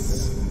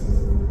regrets?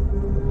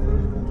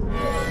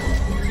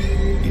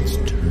 It's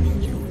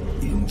turning you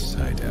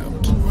inside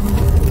out.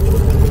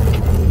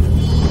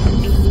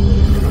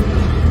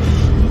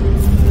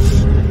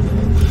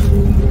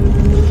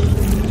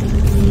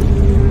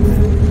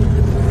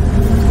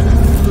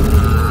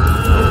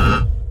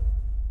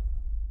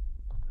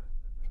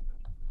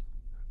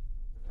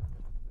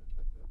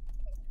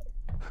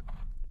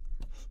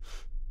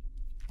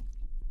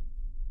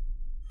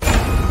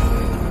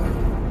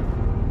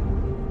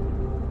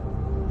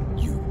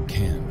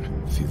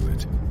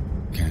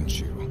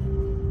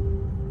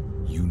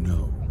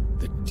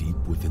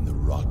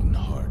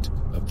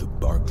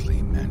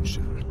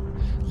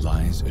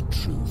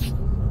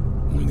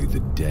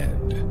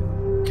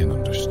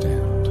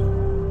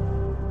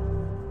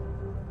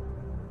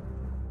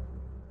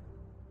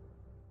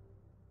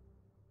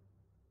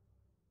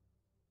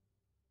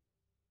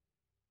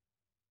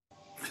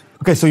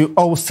 Okay, so you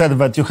all said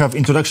that you have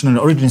introduction and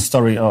origin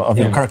story of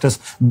your characters,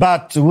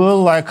 but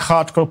will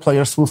hardcore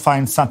players will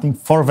find something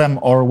for them,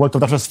 or World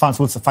of Darkness fans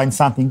will find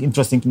something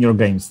interesting in your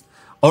games?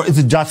 Or is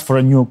it just for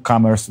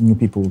newcomers, new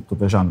people to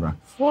the genre?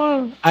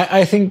 Well,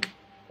 I think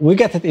we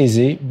get it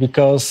easy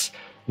because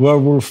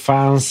Werewolf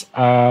fans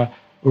are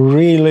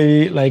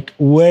really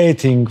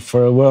waiting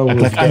for a Werewolf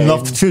like game.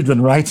 unloved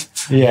children, right?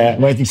 Yeah.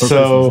 Waiting for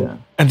Christmas, yeah.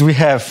 And we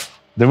have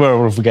the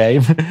Werewolf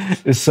game.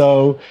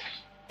 So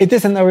it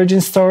is an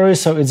origin story,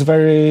 so it's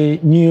very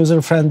new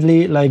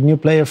user-friendly, new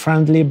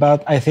player-friendly,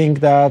 but I think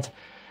that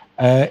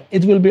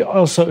it will be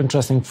also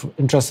interesting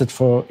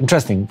for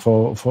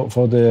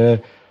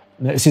the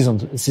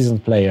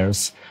seasoned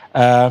players.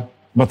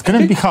 But can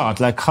it be hard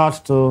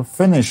to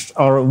finish,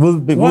 or will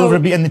there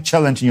be any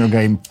challenge in your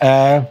game?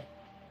 Well,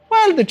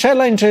 the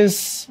challenge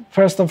is,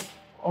 first of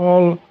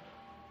all,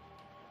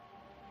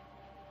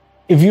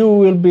 if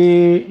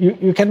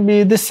you can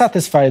be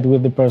dissatisfied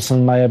with the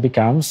person Maya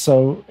becomes,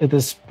 so it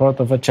is part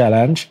of a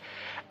challenge.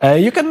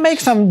 You can make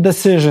some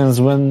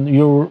decisions when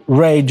you're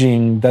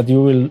raging that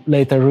you will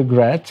later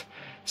regret,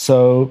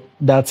 so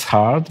that's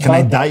hard. Can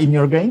I die in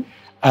your game?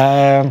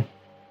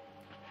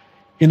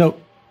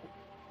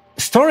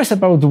 Stories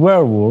about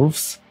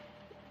werewolves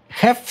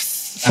have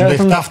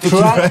certain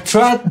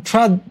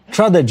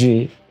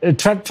tragedy.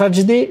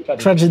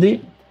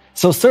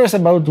 So stories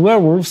about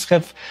werewolves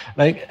have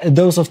a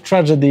dose of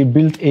tragedy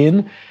built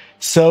in.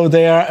 So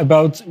they are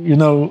about,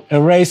 a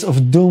race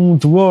of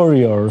doomed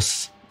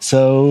warriors.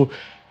 So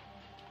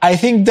I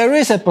think there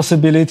is a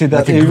possibility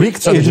that it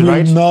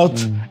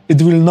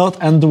will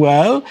not end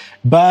well.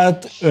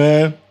 But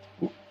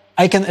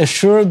I can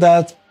assure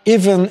that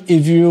even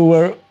if you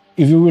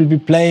will be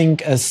playing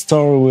a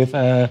story with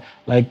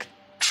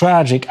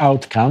tragic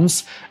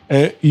outcomes,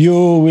 you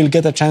will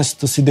get a chance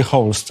to see the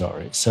whole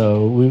story.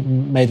 So we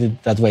made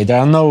it that way. There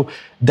are no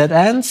dead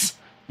ends.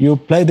 You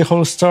play the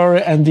whole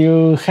story and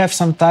you have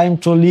some time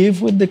to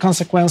live with the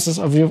consequences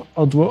of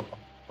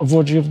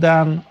what you've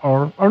done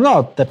or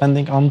not,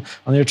 depending on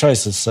your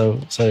choices. So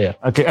yeah.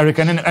 Okay, Eric,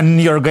 and in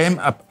your game,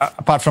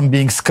 apart from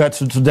being scared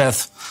to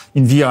death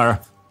in VR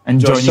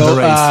and joining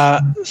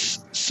the race.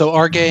 So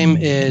our game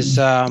is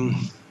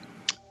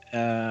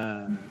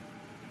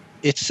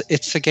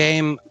it's a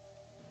game.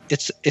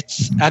 It's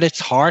at its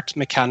heart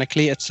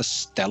mechanically. It's a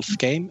stealth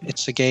game.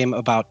 It's a game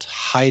about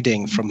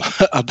hiding from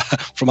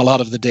a lot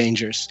of the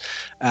dangers,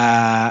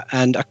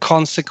 and a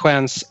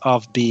consequence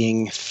of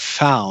being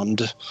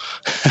found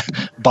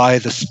by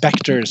the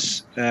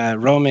specters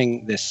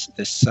roaming this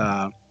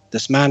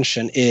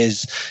mansion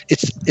is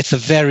it's a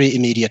very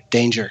immediate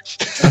danger.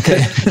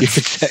 Okay, you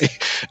could say.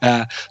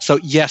 So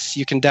yes,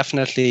 you can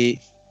definitely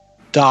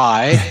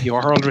die. You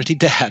are already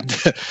dead,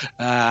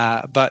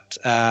 but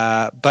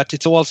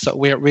it's also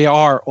we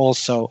are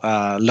also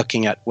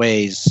looking at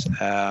ways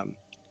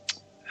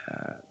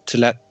to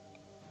let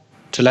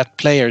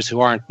players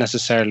who aren't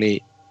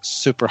necessarily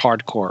super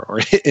hardcore or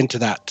into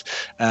that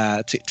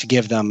to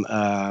give them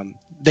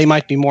they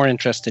might be more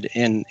interested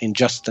in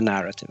just the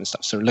narrative and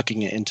stuff. So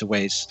looking into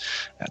ways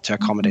to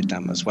accommodate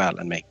them as well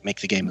and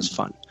make the game as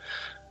fun.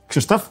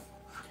 Krzysztof?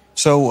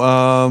 So,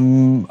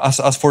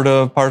 as for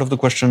the part of the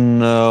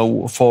question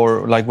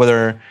for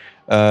whether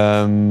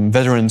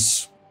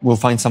veterans will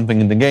find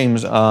something in the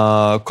games,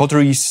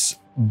 Coteries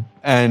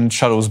and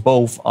Shadows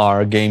both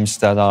are games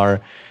that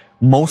are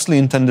mostly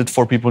intended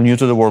for people new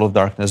to the World of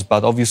Darkness,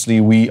 but obviously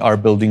we are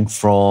building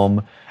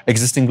from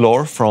existing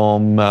lore,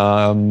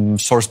 from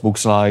source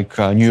books like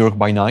New York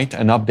by Night,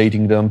 and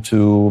updating them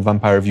to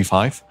Vampire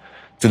V5,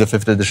 to the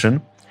 5th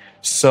edition.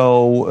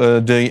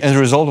 So the end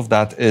result of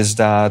that is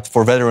that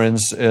for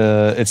veterans,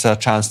 it's a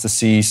chance to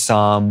see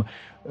some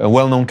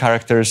well-known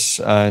characters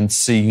and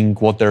seeing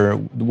what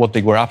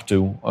they were up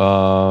to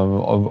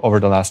over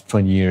the last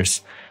 20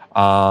 years,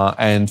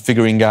 and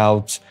figuring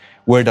out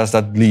where does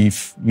that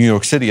leave New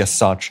York City as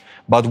such.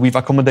 But we've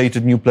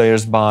accommodated new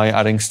players by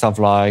adding stuff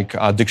like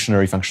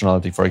dictionary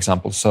functionality, for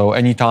example. So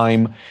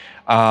anytime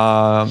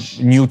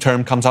new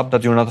term comes up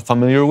that you're not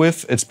familiar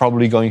with, it's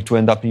probably going to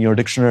end up in your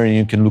dictionary, and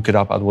you can look it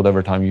up at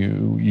whatever time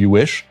you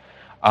wish.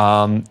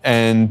 And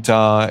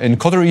in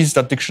Coteries,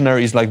 that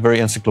dictionary is like very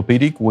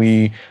encyclopedic.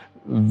 We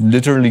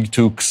literally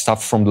took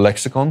stuff from the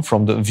lexicon,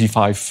 from the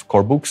V5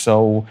 core book.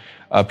 So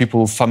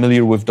people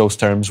familiar with those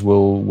terms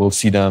will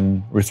see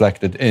them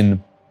reflected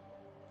in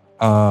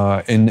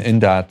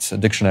that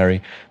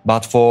dictionary.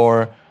 But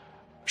for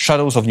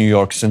Shadows of New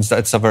York, since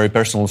that's a very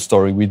personal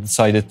story, we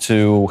decided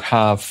to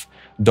have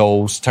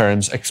those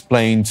terms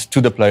explained to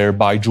the player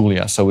by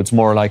Julia. So it's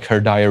more like her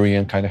diary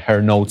and kind of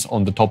her notes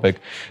on the topic.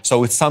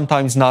 So it's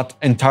sometimes not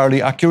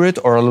entirely accurate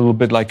or a little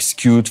bit like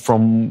skewed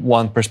from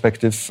one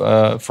perspective,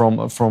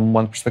 from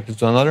one perspective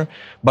to another.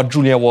 But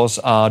Julia was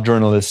a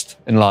journalist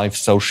in life,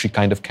 so she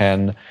kind of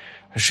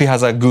she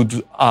has a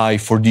good eye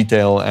for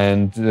detail,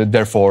 and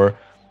therefore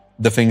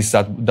the things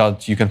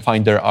that you can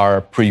find there are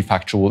pretty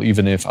factual,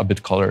 even if a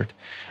bit colored.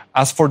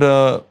 As for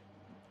the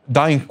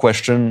dying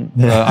question,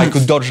 I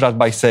could dodge that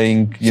by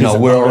saying,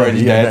 we're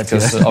already dead,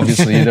 because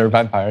obviously they're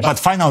vampires. But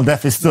final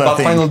death is still a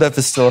thing. Final death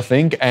is still a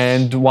thing.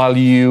 And while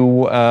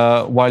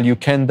you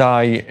can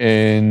die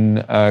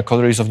in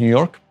Coteries of New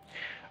York,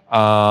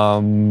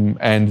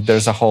 and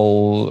there's a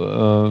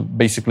whole,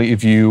 basically,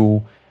 if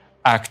you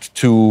act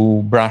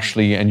too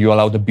brashly and you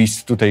allow the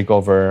beast to take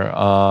over,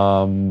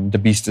 the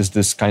beast is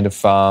this kind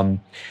of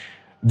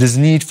this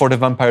need for the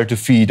vampire to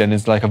feed, and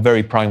it's like a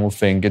very primal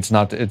thing. It's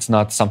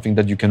not something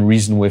that you can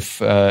reason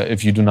with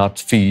if you do not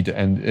feed,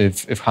 and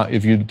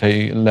if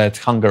you let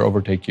hunger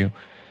overtake you.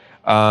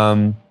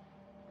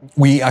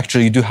 We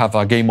actually do have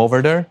a game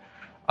over there.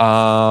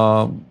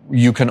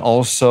 You can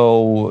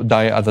also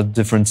die at a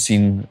different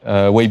scene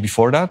way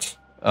before that.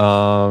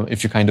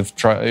 If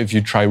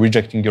you try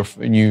rejecting your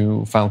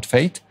newfound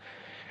fate,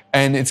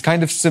 and it's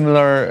kind of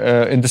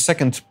similar in the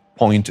second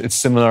point. It's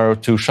similar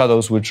to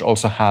Shadows, which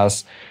also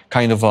has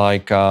kind of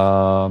like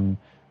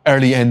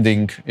early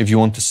ending. If you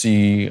want to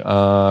see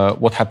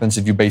what happens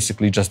if you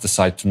basically just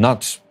decide to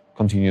not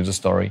continue the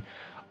story.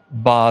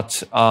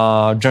 But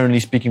generally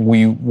speaking,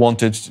 we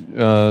wanted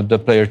the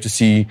player to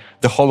see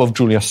the whole of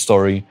Julia's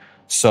story.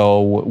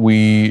 So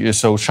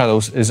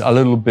Shadows is a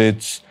little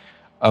bit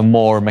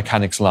more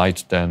mechanics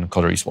light than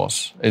Coteries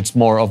was. It's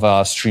more of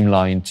a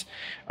streamlined,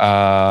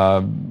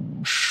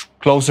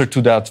 closer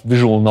to that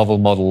visual novel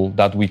model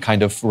that we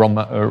kind of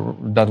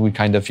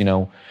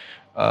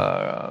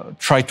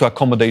tried to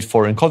accommodate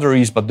for in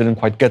Coteries, but didn't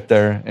quite get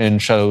there. In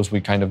Shadows,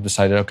 we kind of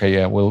decided, okay,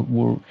 yeah,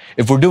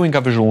 if we're doing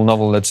a visual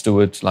novel, let's do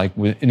it like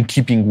in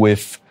keeping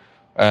with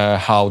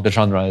how the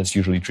genre is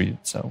usually treated.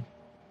 So,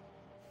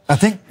 I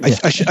think I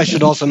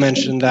should also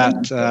mention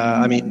that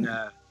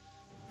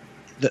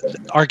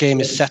our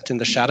game is set in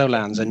the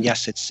Shadowlands, and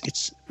yes,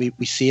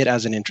 we see it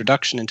as an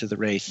introduction into the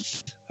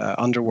Wraith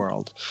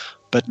underworld,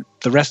 but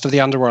the rest of the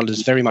underworld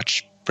is very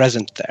much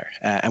present there,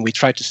 and we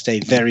try to stay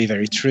very,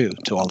 very true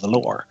to all the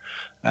lore.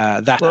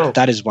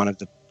 That is one of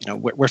the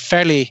we're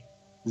fairly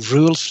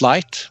rules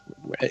light.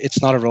 It's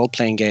not a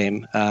role-playing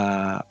game,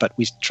 but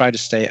we try to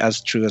stay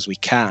as true as we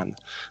can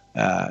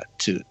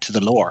to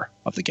the lore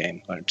of the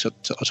game, or to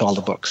all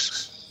the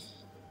books.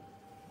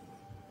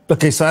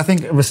 Okay, so I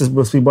think this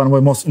will be one of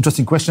the most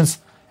interesting questions.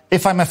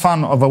 If I'm a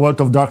fan of a World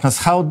of Darkness,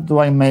 how do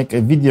I make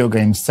a video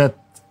game set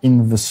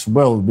in this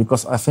world?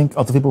 Because I think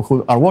other people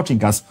who are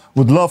watching us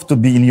would love to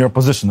be in your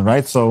position,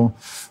 right? So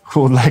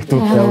who would like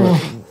to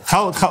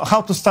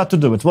how to start to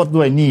do it? What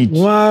do I need?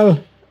 Well,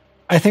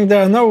 I think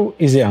there are no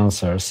easy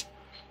answers.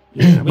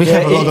 We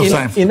have a lot of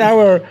time.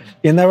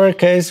 In our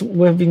case,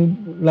 we've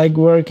been like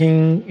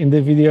working in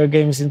the video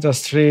games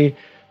industry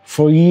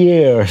for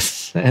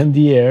years and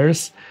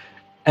years.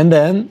 And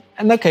then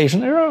an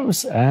occasion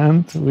arose,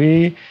 and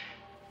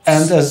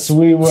as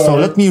we were... So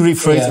let me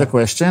rephrase the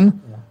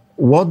question.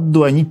 What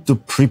do I need to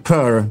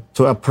prepare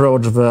to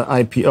approach the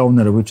IP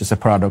owner, which is a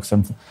paradox,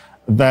 and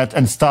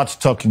start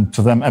talking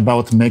to them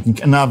about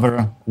making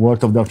another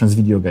World of Darkness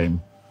video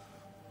game?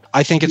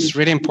 I think it's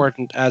really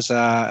important as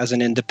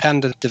an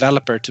independent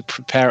developer to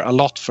prepare a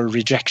lot for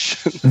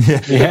rejection,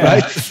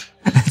 right?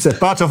 It's a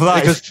part of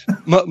life.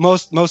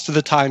 Because most of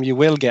the time you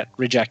will get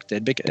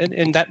rejected,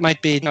 and that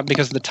might be not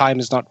because the time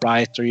is not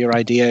right or your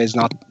idea is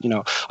not.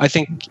 I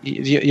think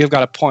you've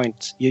got a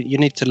point. You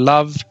need to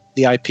love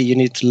the IP, you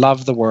need to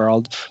love the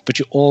world, but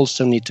you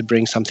also need to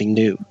bring something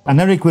new. And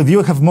Eric, with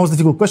you, have most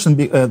difficult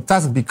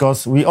task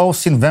because we all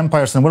seen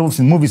vampires and werewolves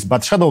in movies,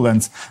 but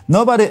Shadowlands,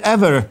 nobody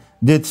ever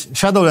did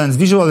Shadowlands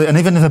visually, and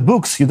even in the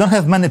books, you don't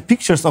have many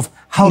pictures of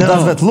how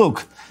does that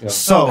look. Yeah.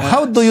 So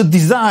how do you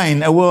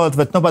design a world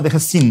that nobody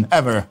has seen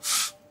ever?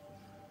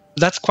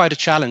 That's quite a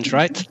challenge,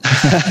 right?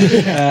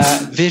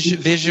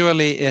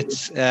 Visually,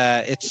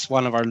 it's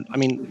one of our. I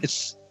mean,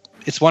 it's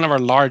one of our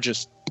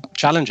largest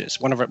challenges.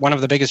 One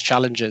of the biggest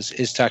challenges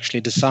is to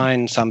actually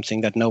design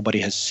something that nobody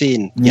has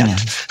seen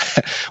yet.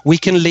 we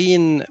can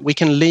lean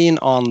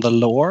on the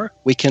lore.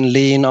 We can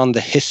lean on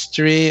the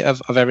history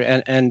of every,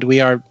 and we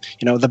are,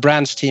 the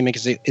brands team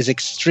is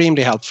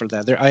extremely helpful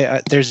there.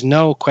 There's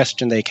no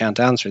question they can't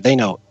answer. They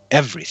know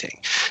everything.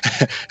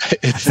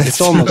 it's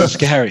almost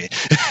scary.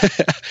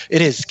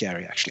 It is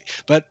scary, actually.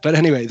 But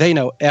anyway, they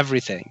know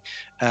everything.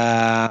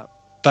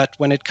 But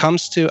when it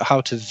comes to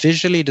how to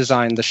visually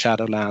design the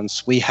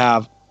Shadowlands, we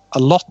have a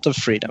lot of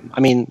freedom.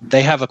 I mean,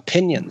 they have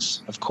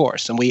opinions, of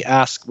course, and we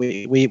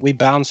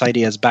bounce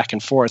ideas back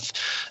and forth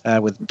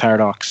with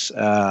Paradox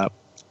a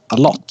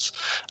lot.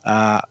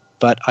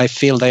 But I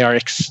feel they are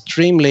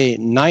extremely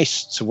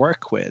nice to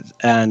work with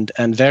and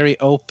very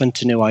open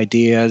to new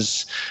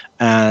ideas.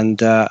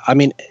 And I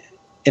mean,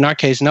 in our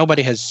case,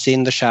 nobody has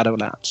seen the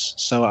Shadowlands.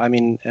 So I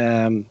mean,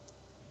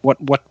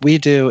 what we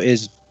do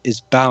is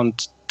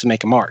bound to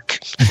make a mark.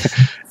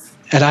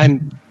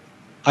 And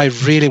I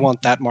really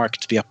want that mark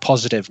to be a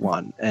positive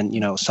one, and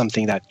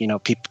something that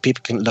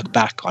people can look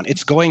back on.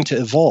 It's going to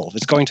evolve.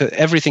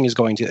 Everything is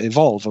going to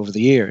evolve over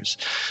the years,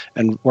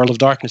 and World of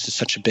Darkness is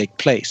such a big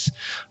place.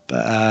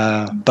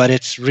 But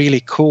it's really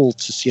cool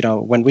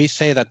to when we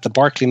say that the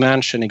Barclay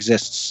Mansion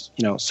exists,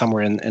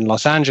 somewhere in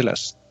Los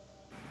Angeles,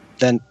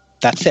 then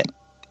that's it.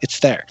 It's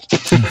there,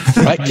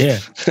 right? Yeah.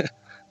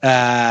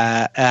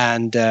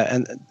 And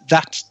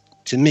that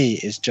to me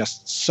is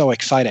just so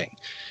exciting.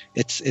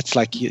 It's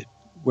like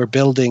we're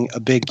building a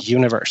big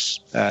universe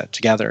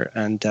together,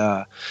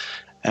 but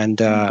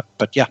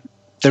yeah,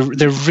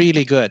 they're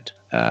really good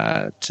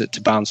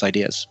to bounce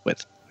ideas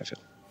with, I feel.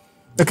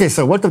 Okay,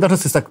 so World of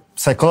Darkness is a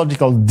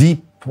psychological,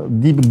 deep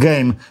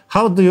game.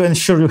 How do you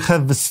ensure you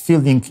have this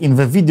feeling in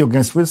the video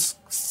games, which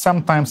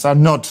sometimes are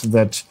not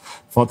that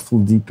thoughtful,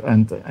 deep,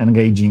 and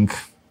engaging?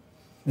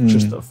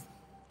 Krzysztof.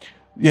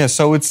 Yeah,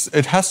 so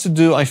it has to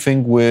do, I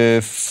think,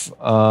 with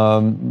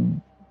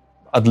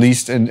at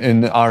least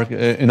in our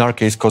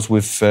case, because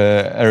with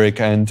Eric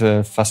and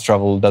Fast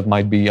Travel, that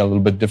might be a little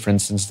bit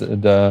different, since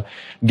the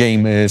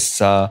game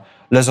is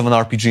less of an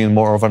RPG and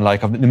more of an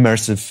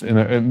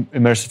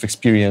immersive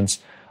experience.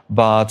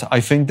 But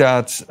I think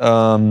that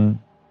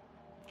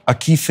a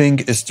key thing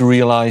is to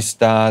realize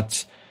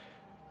that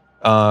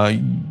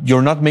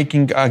you're not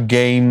making a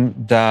game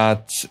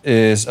that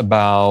is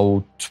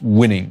about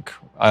winning.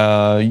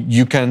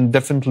 You can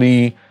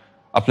definitely,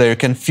 a player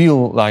can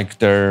feel like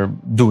they're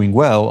doing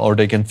well, or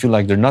they can feel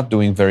like they're not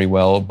doing very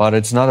well, but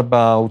it's not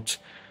about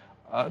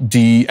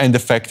the end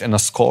effect and a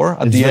score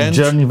at the end. It's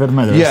the journey that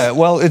matters. Yeah,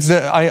 well,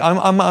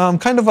 I'm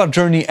kind of a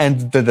journey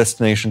and the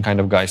destination kind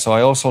of guy. So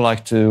I also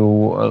like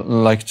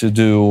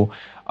to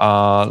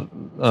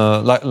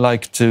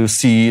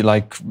see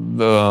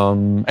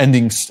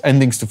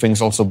endings to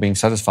things also being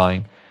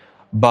satisfying,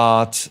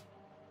 but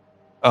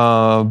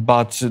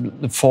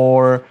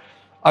for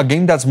a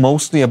game that's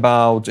mostly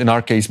about, in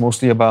our case,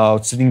 mostly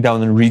about sitting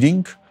down and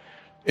reading,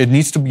 it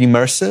needs to be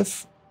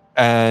immersive,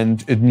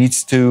 and it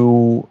needs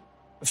to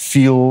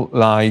feel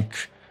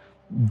like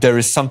there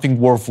is something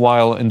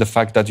worthwhile in the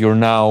fact that you're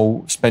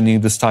now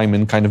spending this time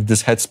in kind of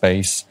this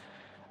headspace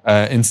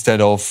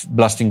instead of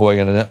blasting away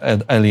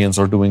at aliens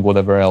or doing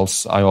whatever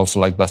else. I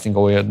also like blasting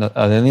away at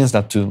aliens,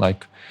 not to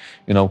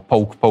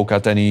poke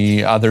at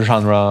any other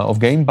genre of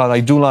game, but I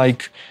do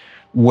like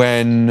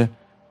when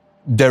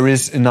there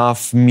is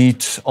enough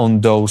meat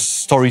on those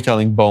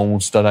storytelling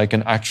bones that I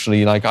can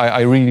actually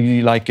I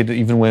really like it,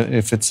 even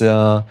if it's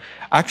a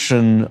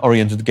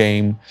action-oriented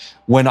game,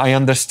 when I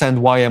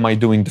understand why am I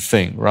doing the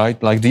thing,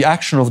 right? Like the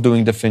action of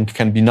doing the thing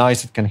can be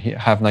nice, it can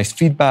have nice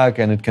feedback,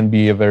 and it can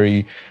be a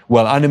very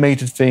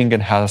well-animated thing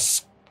and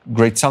has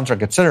great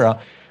soundtrack, etc.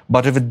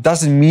 But if it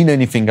doesn't mean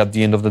anything at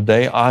the end of the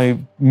day,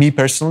 me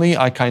personally,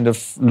 I kind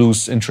of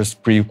lose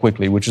interest pretty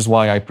quickly, which is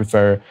why I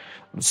prefer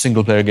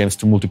single-player games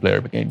to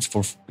multiplayer games.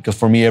 Because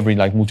for me, every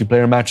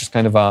multiplayer match is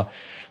kind of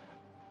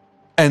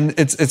and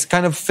it's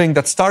kind of thing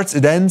that starts,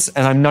 it ends,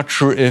 and I'm not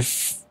sure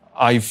if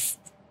I've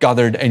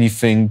gathered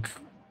anything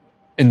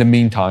in the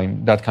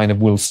meantime that kind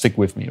of will stick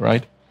with me,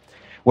 right?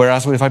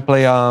 Whereas if I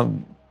play a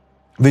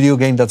video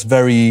game that's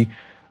very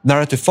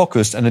narrative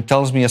focused and it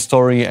tells me a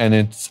story and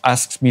it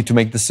asks me to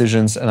make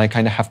decisions, and I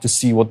kind of have to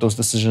see what those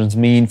decisions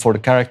mean for the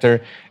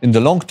character in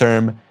the long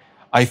term,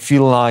 I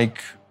feel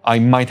like I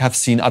might have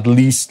seen at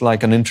least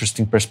an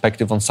interesting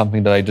perspective on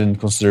something that I didn't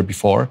consider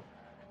before,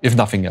 if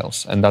nothing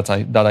else. And that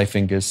I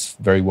think is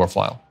very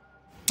worthwhile.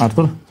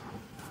 Artur?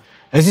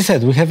 As you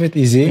said, we have it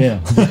easy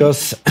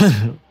because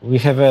we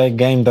have a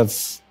game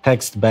that's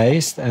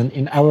text-based, and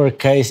in our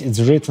case, it's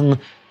written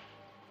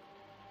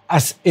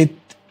as it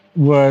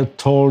were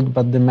told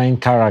by the main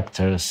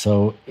character.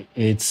 So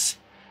it's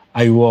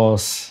I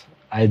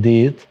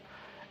did,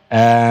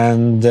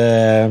 and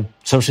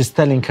so she's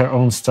telling her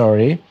own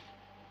story.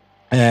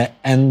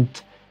 And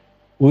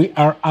we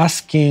are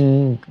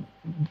asking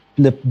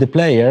the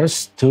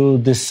players to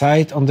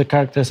decide on the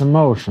character's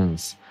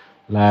emotions.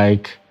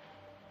 Like,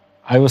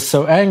 I was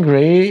so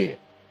angry,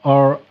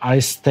 or I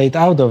stayed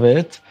out of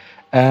it.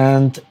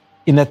 And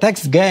in a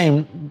text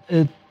game,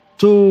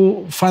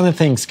 two funny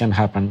things can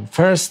happen.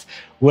 First,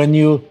 when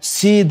you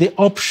see the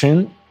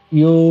option,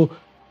 you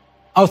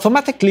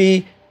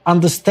automatically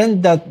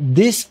understand that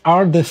these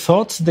are the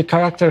thoughts the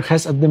character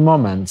has at the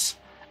moment.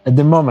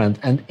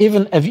 And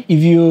even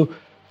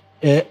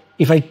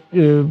if I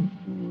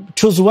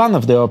choose one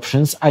of the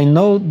options, I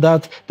know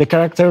that the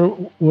character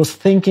was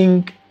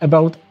thinking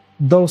about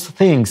those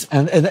things,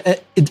 and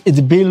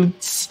it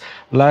builds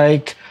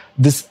like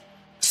this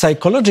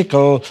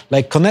psychological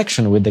like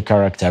connection with the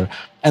character.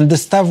 And the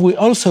stuff we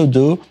also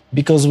do,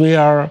 because we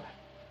are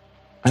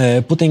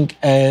putting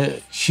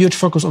a huge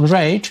focus on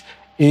rage,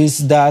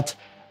 is that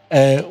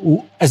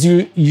as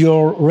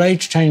your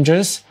rage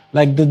changes,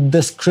 like the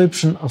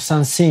description of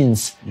some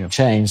scenes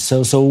change.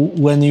 So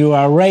when you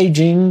are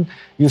raging,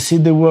 you see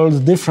the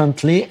world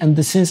differently, and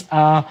the scenes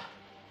are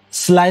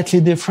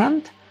slightly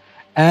different.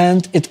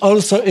 And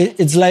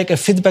it's like a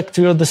feedback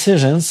to your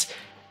decisions.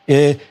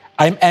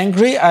 I'm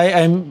angry.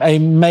 I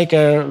make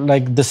a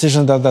like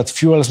decision that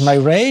fuels my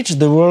rage.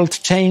 The world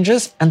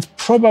changes, and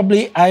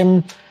probably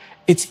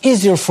it's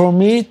easier for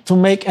me to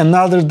make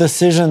another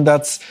decision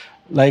that's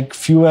like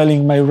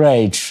fueling my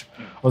rage.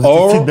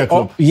 Feedback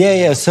loop.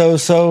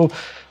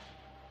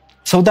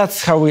 So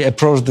that's how we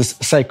approach this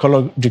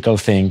psychological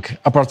thing.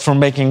 Apart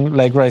from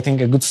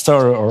writing a good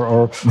story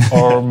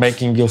or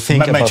making you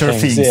think about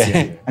things.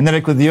 And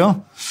Eric, with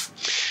you?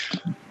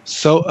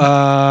 So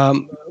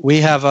we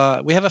have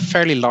a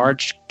fairly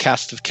large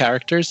cast of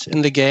characters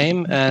in the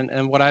game,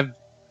 and what I've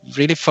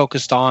really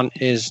focused on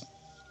is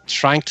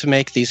trying to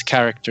make these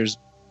characters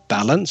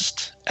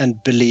balanced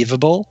and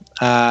believable.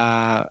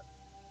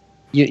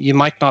 You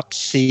might not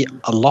see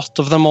a lot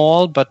of them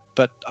all, but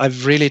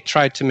I've really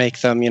tried to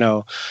make them,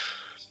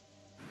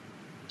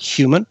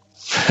 human,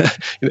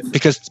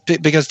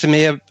 because to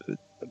me,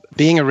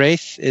 being a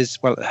wraith is,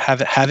 well,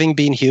 having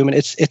been human.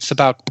 It's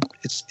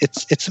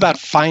about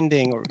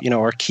finding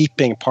or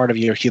keeping part of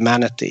your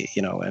humanity,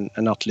 and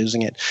not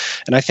losing it.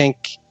 And I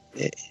think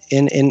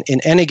in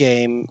any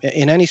game,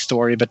 in any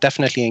story, but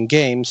definitely in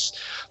games,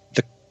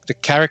 the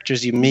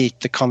characters you meet,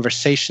 the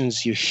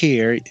conversations you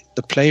hear,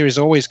 the player is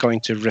always going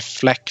to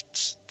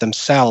reflect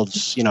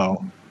themselves,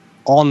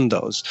 on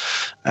those.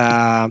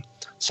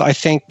 So I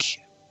think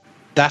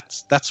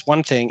that's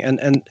one thing,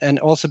 and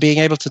also being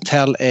able to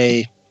tell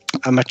a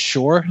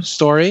mature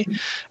story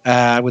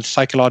with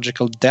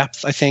psychological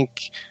depth. I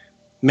think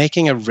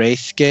making a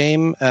wraith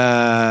game,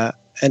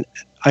 and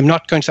I'm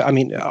not going to. I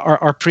mean,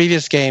 our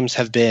previous games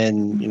have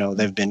been,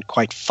 they've been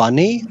quite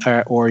funny,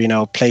 or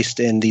placed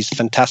in these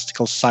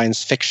fantastical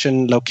science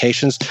fiction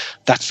locations.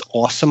 That's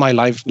awesome. I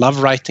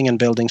love writing and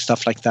building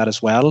stuff like that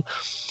as well.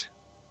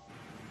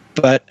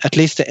 But at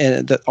least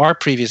our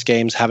previous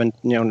games haven't,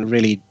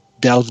 really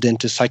delved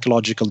into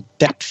psychological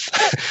depth,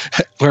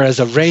 whereas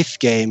a wraith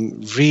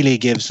game really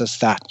gives us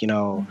that,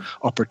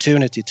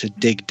 opportunity to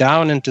dig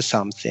down into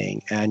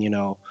something, and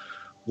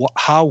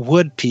how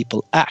would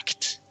people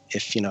act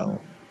if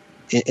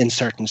in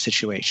certain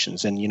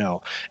situations, and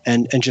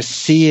and just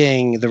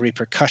seeing the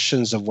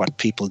repercussions of what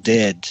people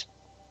did,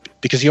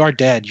 because you are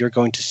dead, you're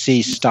going to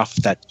see stuff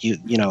that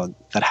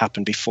that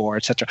happened before,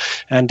 etc.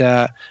 And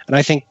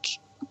I think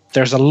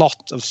there's a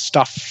lot of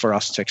stuff for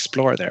us to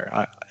explore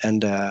there.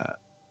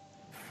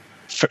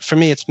 For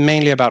me, it's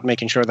mainly about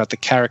making sure that the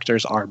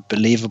characters are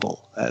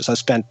believable. So I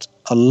spent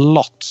a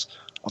lot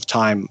of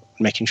time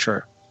making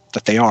sure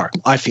that they are.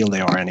 I feel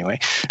they are anyway.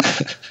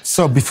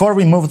 So before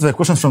we move to the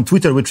questions from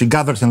Twitter, which we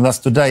gathered in the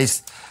last 2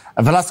 days,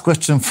 the last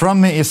question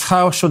from me is,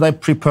 how should I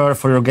prepare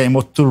for your game?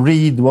 What to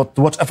read, what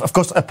to watch? Of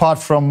course, apart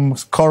from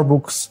core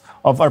books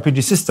of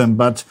RPG system,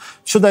 but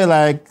should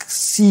I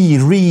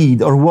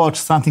read or watch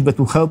something that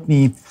will help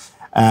me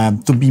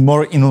to be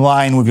more in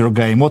line with your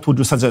game? What would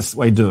you suggest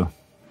I do?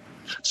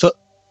 So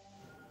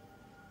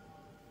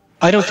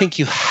I don't think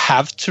you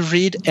have to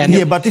read any.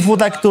 Yeah, but if you would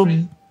like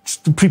to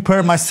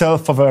prepare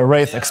myself for a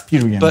Wraith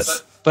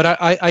experience. But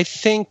I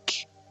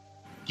think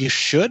you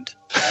should.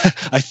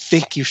 I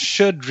think you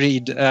should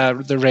read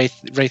the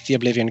Wraith the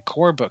Oblivion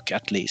core book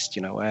at least,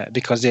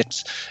 because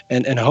it's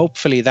and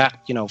hopefully that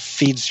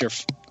feeds your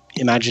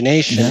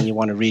imagination. And you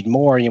want to read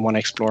more, and you want to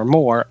explore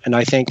more. And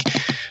I think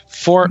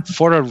for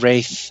a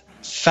Wraith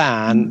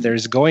fan,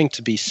 there's going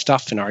to be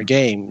stuff in our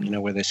game,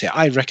 where they say,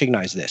 I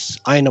recognize this,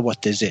 I know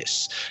what this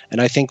is.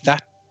 And I think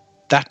that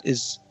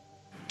is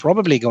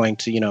probably going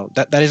to,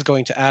 that is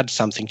going to add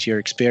something to your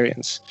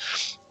experience.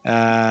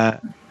 And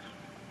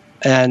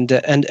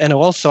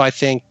also I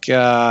think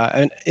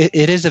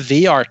it is a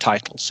VR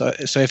title. So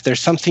if there's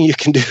something you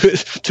can do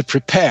to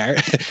prepare,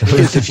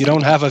 is if you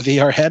don't have a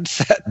VR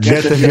headset,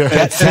 get a VR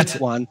headset.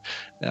 One.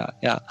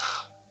 Yeah.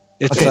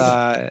 It's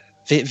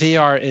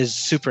VR is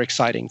super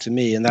exciting to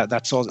me, and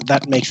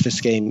that makes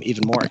this game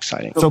even more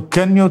exciting. So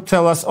can you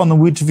tell us on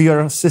which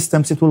VR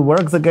systems it will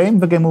work, the game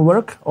will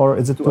work, or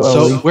is it too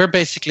early? So we're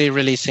basically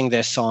releasing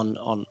this on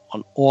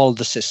all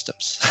the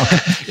systems. Okay.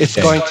 It's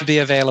going to be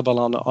available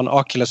on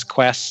Oculus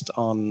Quest,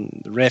 on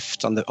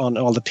Rift, on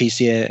all the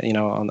PC,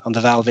 on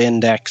the Valve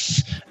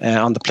Index,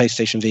 on the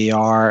PlayStation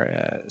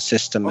VR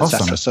system,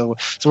 etc. So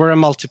we're a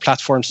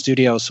multi-platform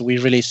studio, so we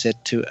release it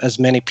to as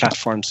many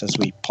platforms as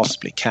we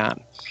possibly can.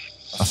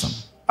 Awesome.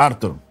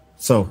 Artur,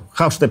 so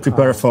how should I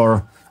prepare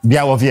for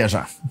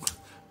Białowieża?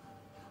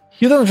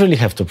 You don't really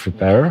have to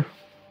prepare,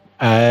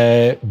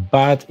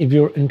 but if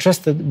you're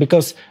interested,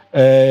 because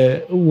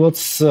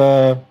what's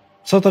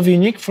sort of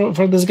unique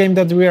for this game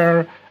that we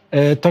are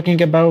talking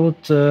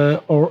about,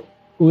 or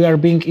we are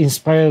being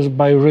inspired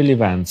by real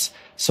events.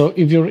 So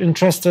if you're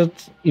interested,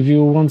 if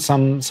you want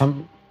some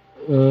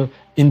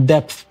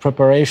in-depth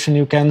preparation,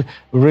 you can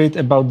read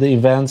about the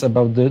events,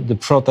 about the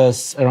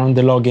protests around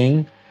the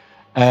logging,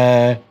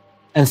 and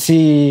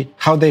see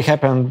how they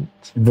happened,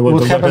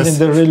 what happened in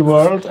the real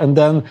world, and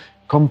then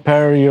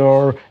compare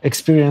your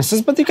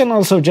experiences. But you can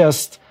also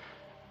just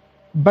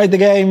buy the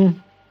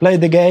game, play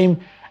the game,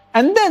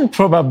 and then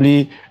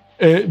probably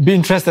be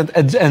interested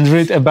and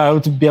read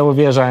about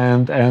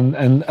Białowieża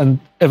and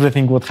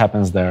everything what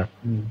happens there.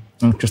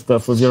 And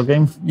Krzysztof, was your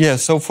game? Yeah,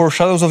 so for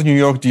Shadows of New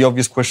York, the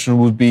obvious question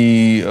would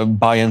be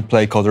buy and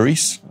play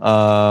Coteries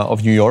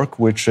of New York,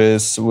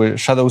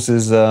 Shadows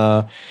is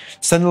a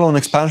standalone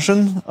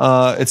expansion.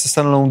 It's a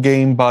standalone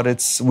game,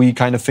 but we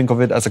kind of think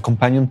of it as a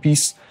companion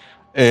piece.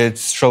 It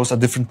shows a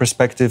different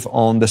perspective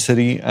on the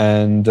city,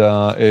 and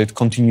it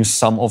continues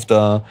some of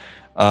the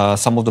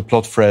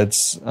plot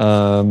threads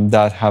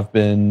that have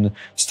been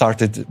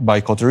started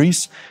by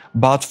Coteries.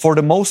 But for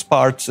the most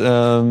part,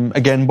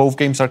 again, both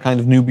games are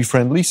kind of newbie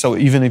friendly. So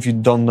even if you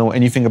don't know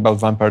anything about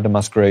Vampire the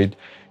Masquerade,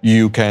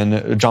 you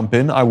can jump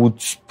in. I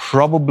would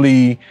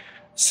probably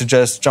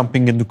suggest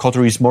jumping into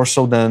Coteries more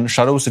so than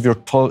Shadows if you're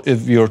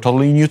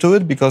totally new to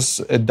it,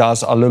 because it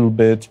does a little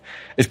bit.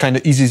 It kind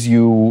of eases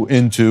you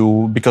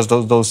into, because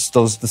those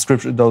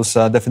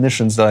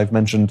definitions that I've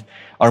mentioned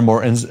are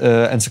more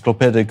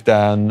encyclopedic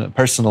than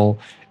personal.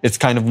 It's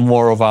kind of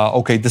more of a,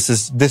 okay, this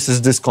is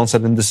this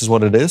concept and this is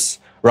what it is,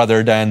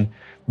 rather than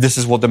this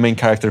is what the main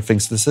character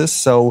thinks this is.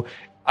 So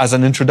as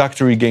an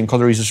introductory game,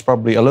 Coteries is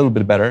probably a little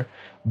bit better.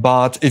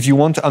 But if you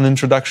want an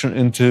introduction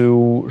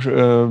into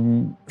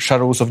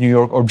Shadows of New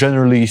York, or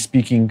generally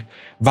speaking,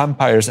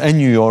 vampires and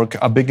New York,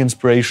 a big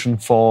inspiration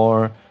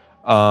for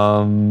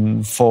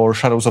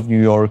Shadows of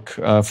New York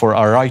for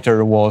our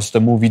writer was the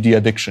movie The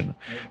Addiction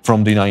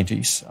from the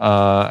 90s.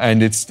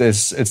 And it's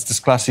this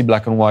classy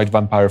black and white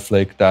vampire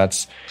flick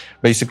that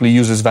basically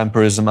uses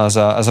vampirism as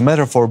a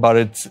metaphor, but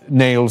it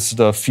nails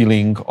the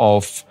feeling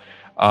of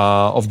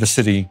the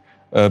city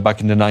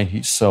back in the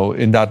 90s. So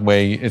in that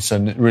way, it's a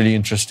really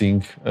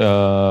interesting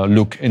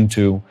look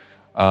into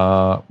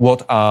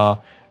what a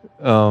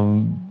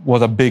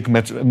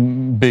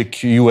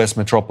big US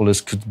metropolis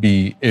could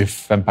be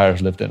if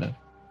vampires lived in it.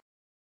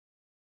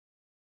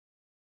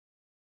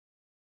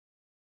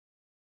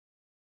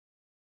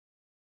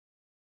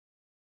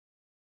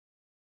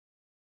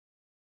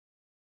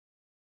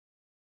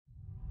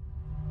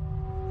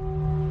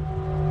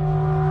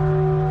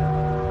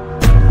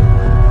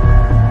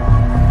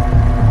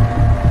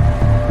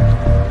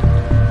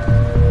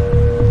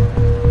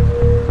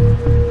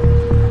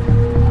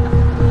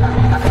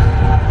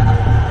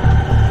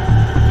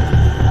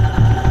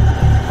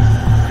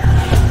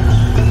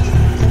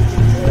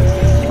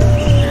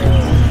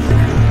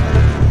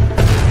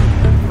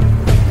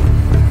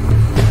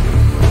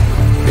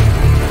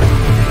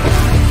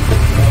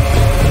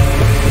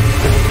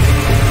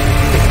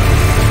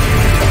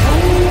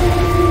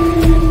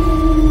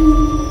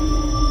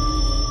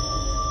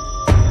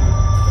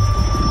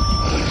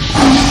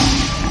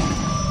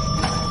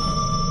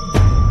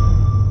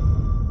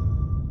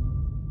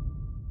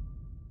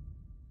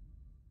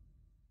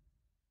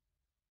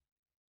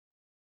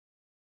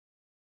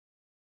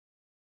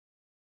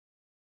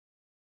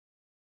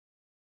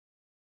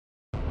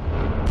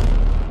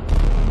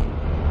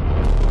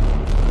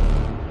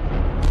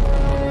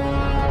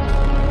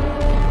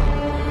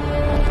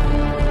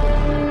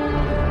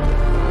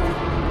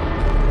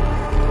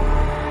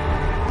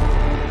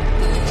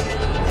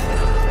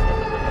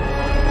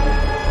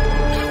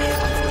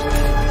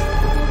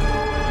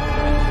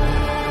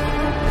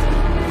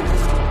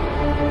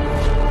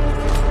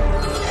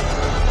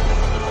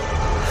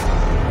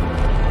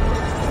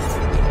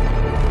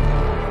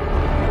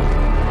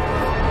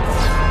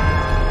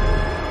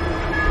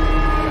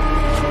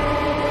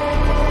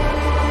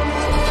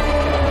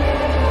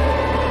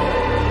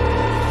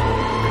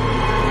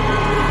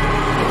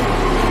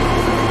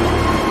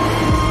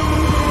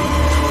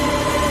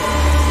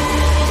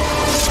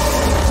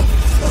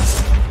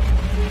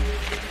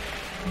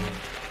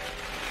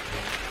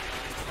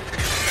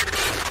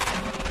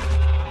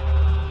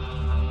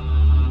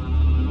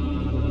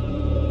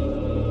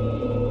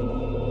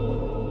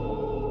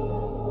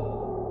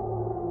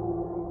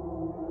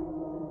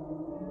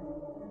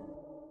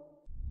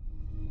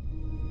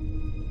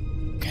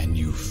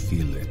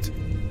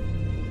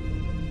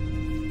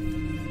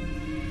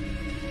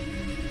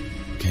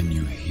 Can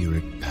you hear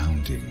it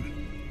pounding?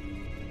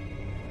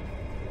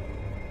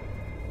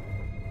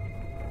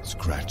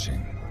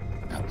 Scratching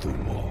at the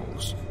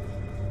walls.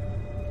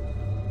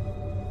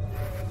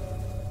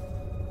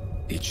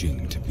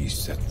 Itching to be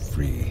set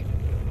free.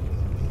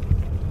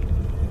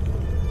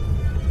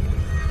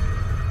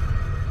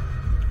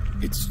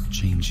 It's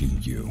changing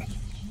you.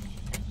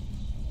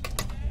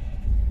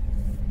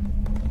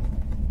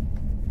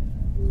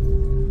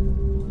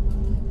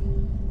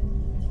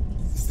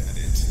 Is that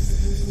it?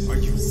 Are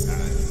you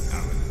sad,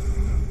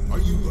 Alan? Are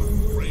you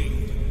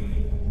afraid?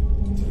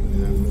 Do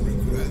you have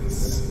regrets?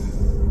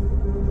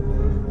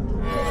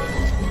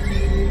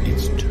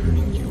 It's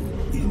turning you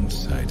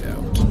inside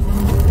out.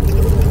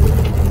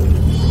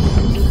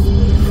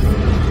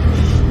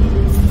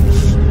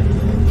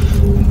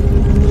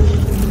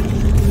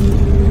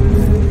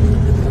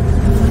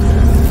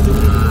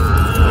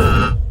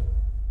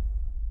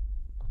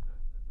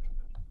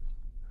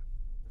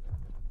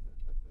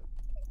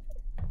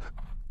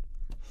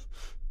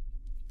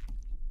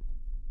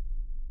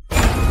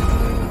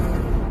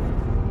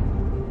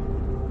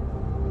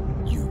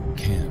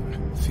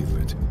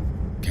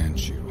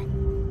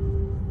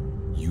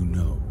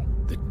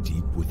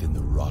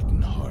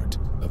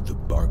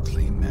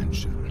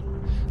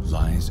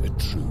 Lies a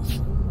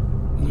truth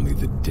only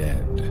the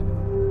dead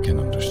can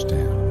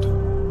understand.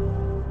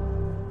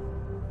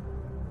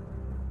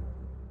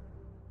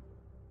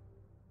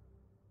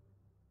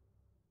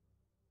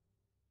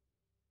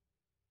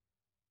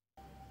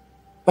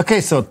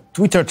 Okay, so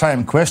Twitter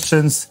time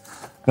questions.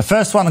 The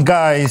first one,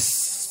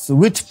 guys,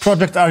 which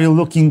project are you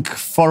looking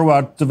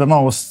forward to the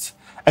most,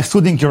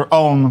 excluding your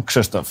own,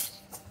 Krzysztof?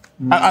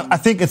 I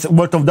think it's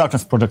World of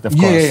Darkness project, of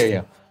course.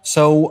 Yeah.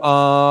 So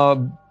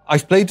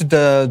I've played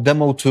the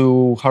demo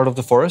to Heart of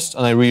the Forest,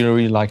 and I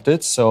really liked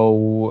it.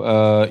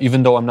 So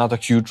even though I'm not a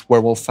huge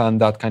Werewolf fan,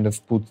 that kind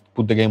of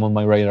put the game on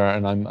my radar,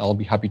 and I'll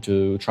be happy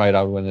to try it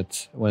out when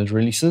it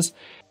releases.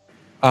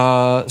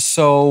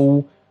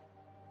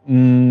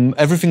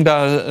 Everything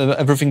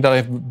that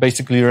I've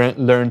basically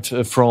learned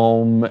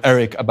from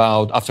Eric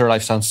about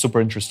Afterlife sounds super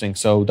interesting.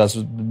 So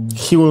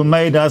he will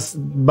make us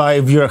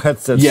buy VR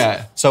headsets.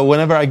 Yeah. So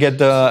whenever I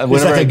get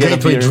a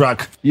gateway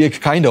drug. Yeah,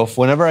 kind of.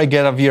 Whenever I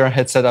get a VR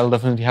headset, I'll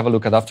definitely have a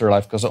look at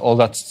Afterlife because all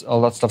that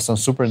stuff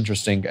sounds super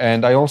interesting.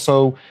 And I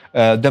also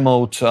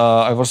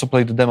I've also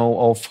played the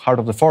demo of Heart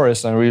of the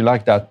Forest, and I really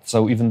like that.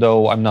 So even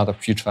though I'm not a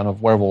huge fan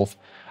of Werewolf,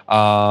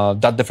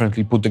 that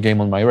definitely put the game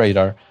on my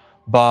radar.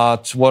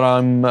 But what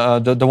I'm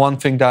the one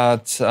game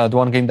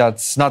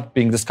that's not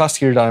being discussed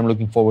here that I'm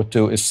looking forward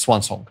to is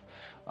Swansong,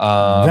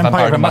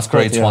 Vampire the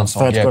Masquerade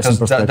Swansong. Yeah, because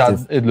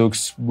that it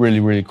looks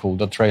really cool.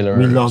 The trailer.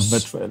 We love the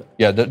trailer.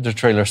 Yeah, the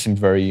trailer seemed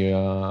very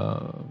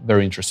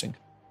interesting.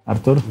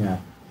 Artur? Yeah.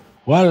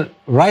 Well,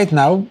 right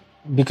now,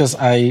 because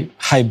I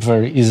hype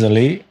very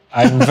easily,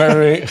 I'm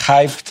very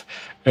hyped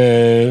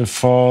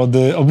for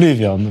the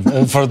Oblivion,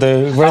 for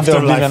the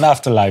Oblivion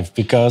Afterlife,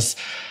 because.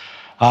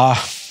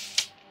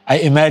 I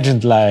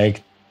imagined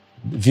like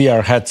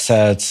VR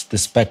headsets, the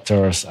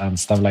Spectres and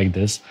stuff like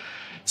this.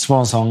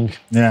 Swansong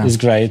is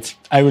great.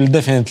 I will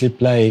definitely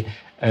play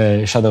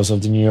Shadows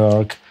of the New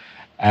York.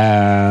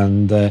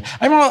 And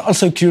I'm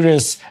also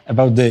curious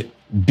about the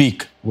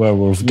big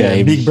Werewolf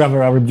game. Big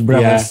Brother, our Big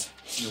Brothers.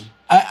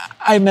 Yeah.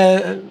 I'm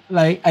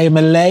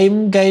a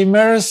lame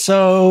gamer,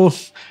 so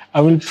I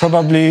will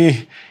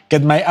probably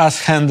get my ass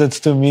handed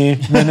to me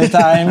many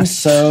times.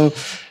 So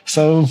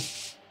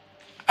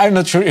I'm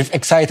not sure if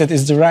excited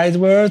is the right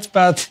word,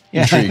 but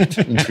intrigued.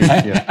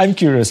 Yeah. I'm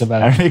curious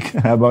about it. Eric,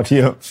 how about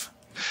you?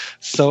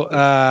 So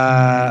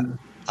I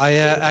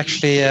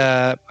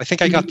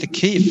think I got the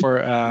key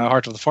for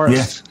Heart of the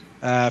Forest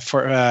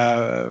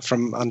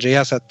from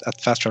Andreas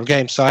at Fast Travel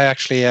Games. So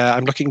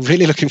I'm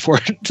really looking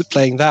forward to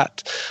playing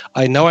that.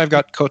 I know I've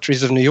got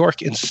Coteries of New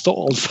York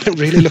installed, so I'm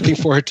really looking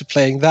forward to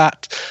playing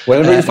that.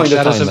 Whenever you find the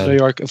time, Shadows of New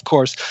York, of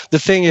course. The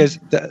thing is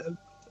that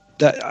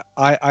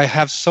I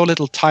have so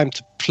little time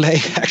to play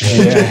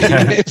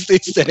video games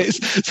these days.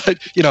 So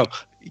you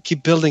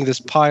keep building this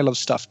pile of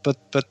stuff. But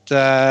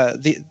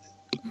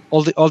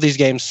all these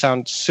games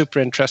sound super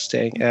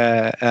interesting,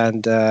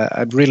 and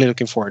I'm really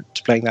looking forward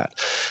to playing that.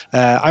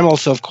 I'm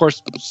also, of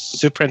course,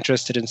 super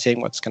interested in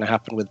seeing what's going to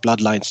happen with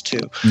Bloodlines 2.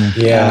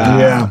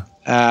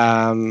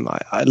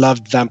 I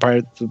loved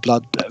Vampire the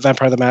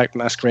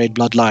Masquerade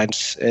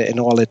Bloodlines in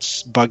all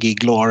its buggy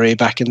glory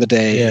back in the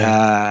day.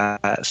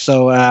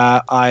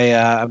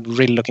 I'm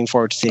really looking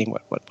forward to seeing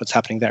what's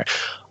happening there.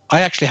 I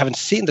actually haven't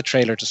seen the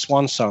trailer to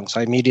Swansong, so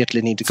I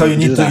immediately need to go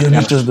do that. So you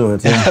need to do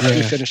it. After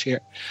we finish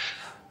here.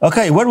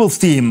 Okay, Werewolf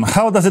team,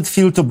 how does it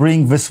feel to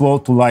bring this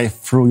world to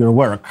life through your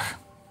work?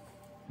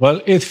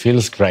 Well, it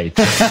feels great.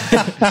 But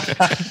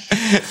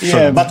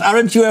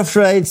aren't you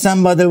afraid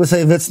somebody will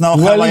say that's not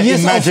how I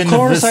imagine this? Of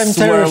course I'm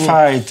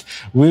terrified.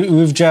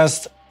 We've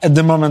just, at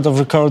the moment of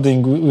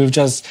recording, we've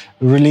just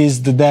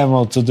released the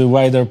demo to the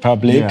wider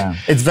public. Yeah.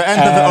 It's the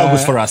end of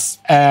August for us.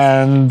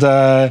 And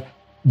the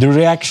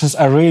reactions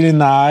are really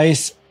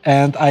nice.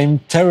 and I'm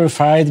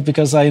terrified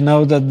because I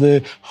know that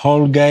the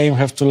whole game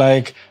have to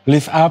like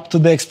live up to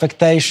the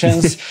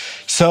expectations.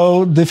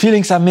 So the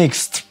feelings are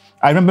mixed.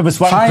 I remember this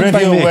one Fine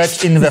by preview me. where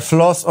in the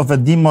flaws of the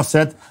demo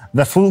said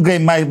the full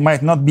game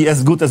might not be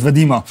as good as the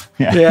demo.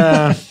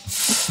 Yeah.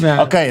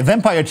 Yeah. Okay,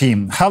 Vampire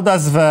team. How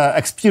does the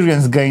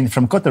experience gained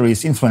from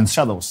coteries influence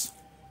Shadows?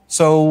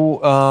 So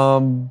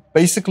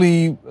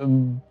basically,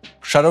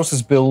 Shadows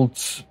is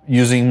built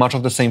using much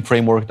of the same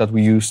framework that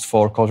we used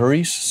for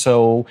coteries.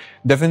 So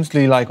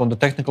definitely, like on the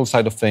technical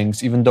side of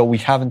things, even though we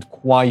haven't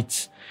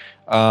quite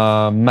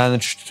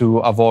managed to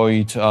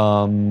avoid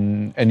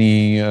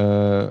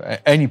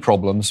any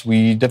problems,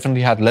 we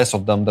definitely had less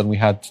of them than we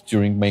had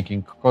during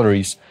making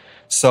coteries.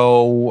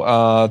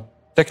 So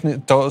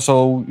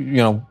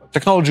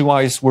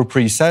technology-wise, we're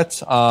pretty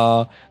set.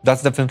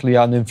 That's definitely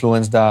an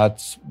influence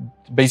that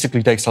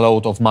basically takes a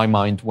load of my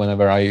mind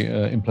whenever I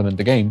implement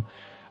the game.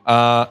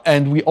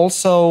 And we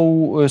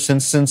also,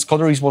 since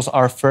Coteries was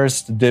our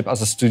first dip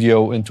as a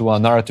studio into a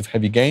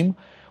narrative-heavy game,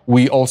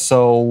 we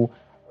also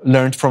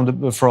learned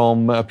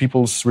from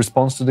people's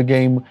response to the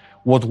game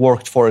what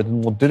worked for it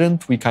and what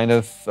didn't. We kind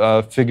of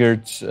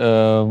figured,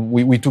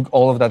 we took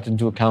all of that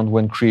into account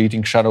when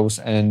creating Shadows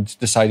and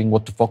deciding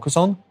what to focus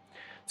on.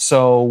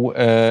 So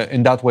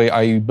in that way,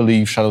 I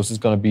believe Shadows is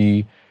going to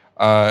be,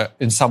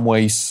 in some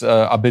ways,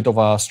 a bit of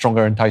a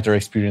stronger and tighter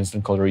experience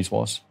than Coteries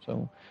was.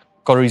 So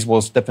Coteries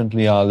was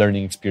definitely a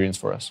learning experience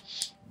for us.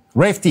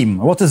 Wraith team,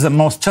 what is the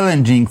most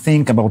challenging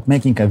thing about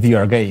making a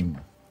VR game?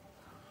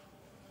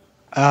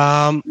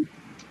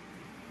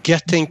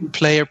 Getting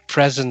player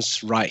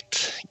presence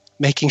right.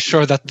 Making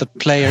sure that the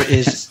player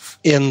is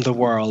in the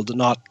world,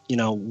 not,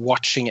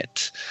 watching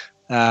it.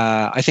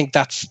 I think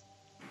that's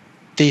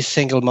the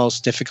single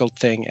most difficult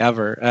thing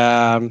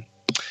ever.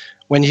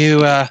 When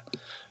you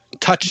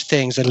touch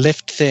things and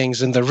lift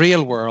things in the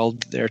real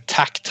world, they're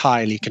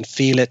tactile, you can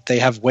feel it, they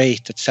have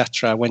weight,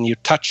 etc. When you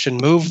touch and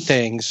move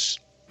things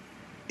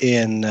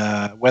in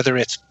whether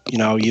it's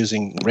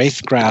using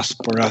Wraith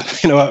Grasp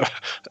or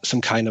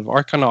some kind of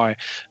Arcanoi,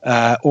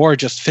 or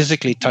just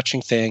physically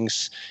touching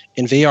things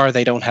in VR,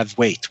 they don't have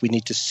weight. We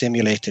need to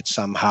simulate it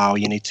somehow.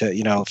 You need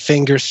to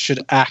fingers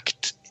should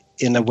act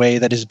in a way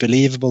that is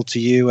believable to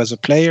you as a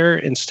player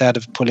instead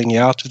of pulling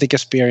you out of the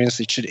experience.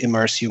 It should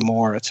immerse you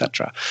more,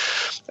 etc.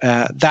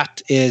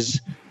 That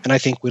is, and I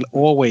think will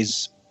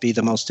always be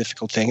the most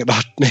difficult thing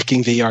about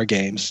making VR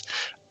games.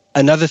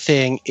 Another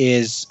thing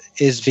is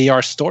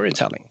VR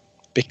storytelling,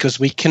 because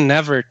we can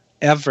never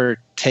ever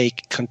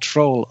take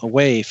control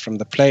away from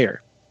the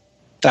player.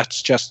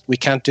 That's just, we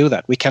can't do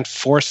that. We can't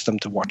force them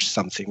to watch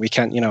something. We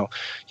can't, you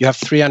have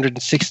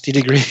 360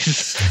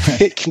 degrees.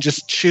 It can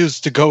just choose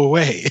to go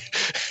away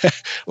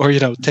or,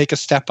 take a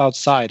step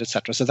outside,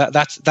 etc. So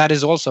that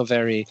is also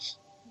very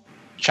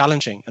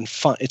challenging and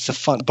fun.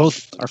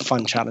 Both are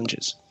fun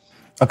challenges.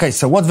 Okay,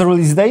 so what's the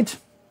release date?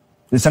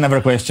 It's another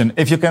question.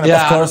 If you can,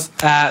 of course,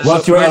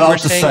 what you're allowed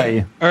to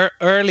say.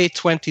 Early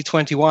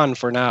 2021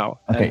 for now.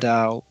 Okay. And,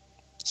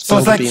 so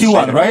it's like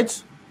Q1,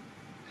 right?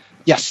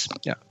 Yes,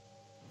 yeah.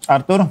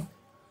 Artur?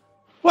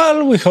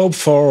 Well, we hope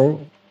for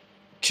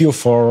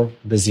Q4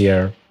 this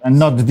year. And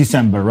not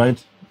December, right?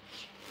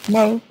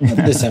 Well,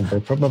 not December.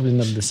 Probably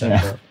not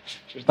December.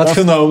 Yeah. But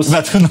who knows?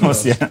 But who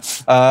knows, yeah.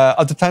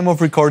 At the time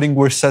of recording,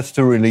 we're set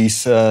to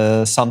release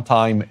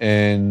sometime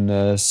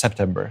in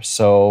September.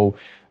 So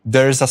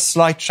there's a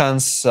slight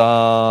chance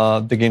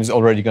the game's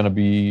already going to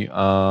be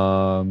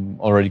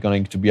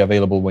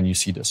available when you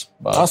see this.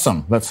 But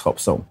awesome. Let's hope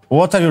so.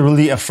 What are you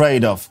really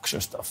afraid of,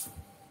 Krzysztof?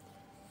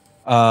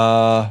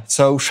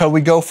 So shall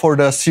we go for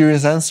the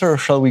serious answer or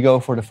shall we go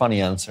for the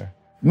funny answer?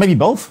 Maybe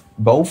both.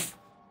 Both?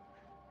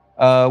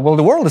 Well,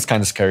 the world is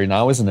kind of scary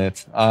now, isn't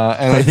it?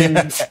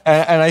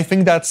 And I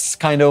think that's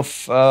kind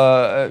of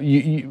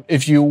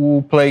if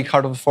you play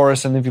Heart of the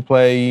Forest and if you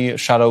play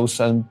Shadows,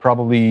 and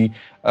probably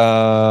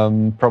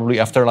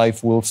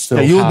Afterlife will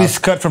still. You'll be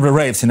scared from the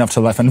Wraiths in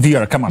Afterlife and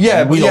VR. Come on,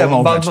 we all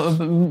know but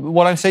that.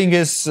 What I'm saying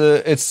is,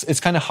 it's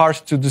kind of hard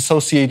to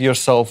dissociate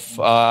yourself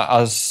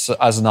as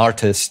an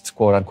artist,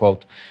 quote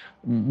unquote,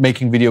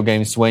 making video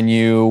games when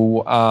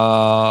you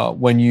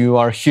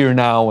are here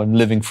now and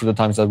living through the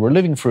times that we're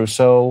living through.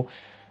 So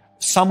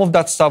some of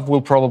that stuff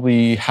will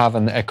probably have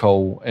an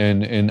echo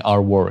in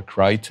our work,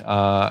 right?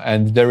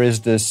 And there is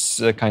this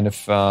kind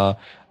of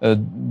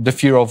the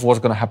fear of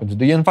what's going to happen to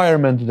the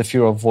environment, the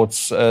fear of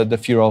what's going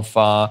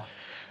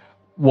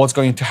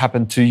to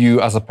happen to you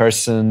as a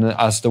person,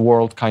 as the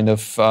world kind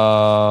of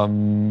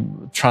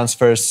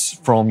transfers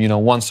from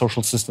one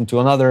social system to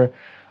another.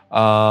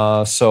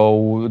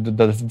 So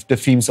the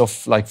themes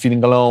of like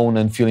feeling alone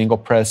and feeling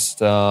oppressed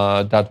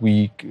that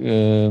we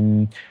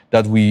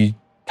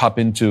tap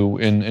into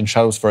in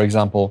Shadows, for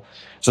example.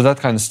 So that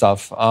kind of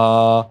stuff.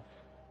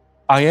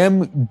 I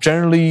am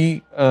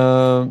generally,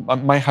 I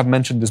might have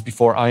mentioned this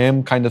before, I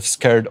am kind of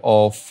scared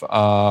of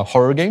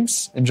horror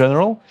games in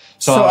general.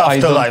 So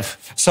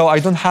Afterlife. So I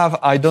don't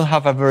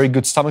have a very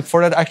good stomach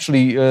for that.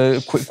 Actually,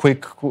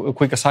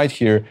 quick aside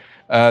here,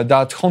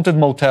 that Haunted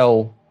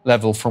Motel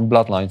level from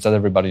Bloodlines that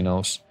everybody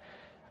knows.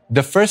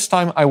 The first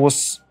time I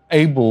was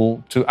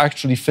able to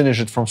actually finish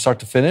it from start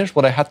to finish,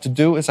 what I had to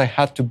do is I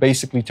had to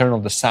basically turn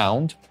on the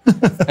sound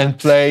and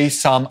play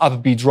some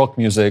upbeat rock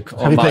music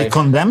on my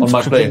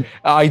play.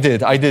 I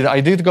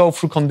did go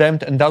through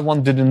Condemned, and that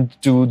one didn't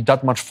do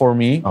that much for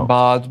me,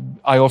 but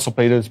I also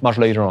played it much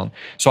later on.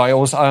 So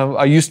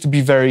I used to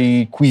be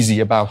very queasy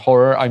about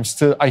horror. I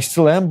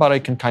still am, but I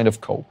can kind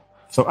of cope.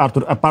 So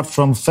Artur, apart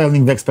from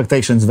failing the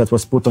expectations that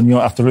was put on you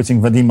after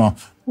reading the demo,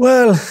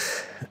 well,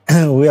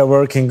 we are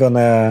working on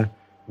a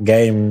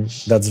game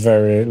that's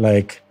very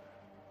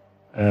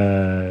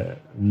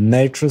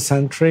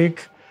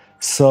nature-centric,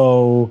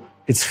 so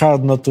it's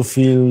hard not to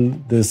feel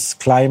this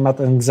climate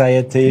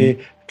anxiety,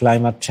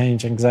 climate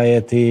change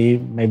anxiety,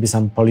 maybe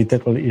some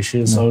political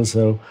issues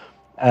also.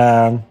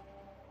 And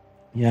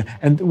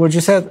what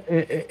you said,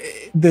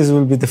 this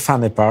will be the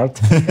funny part.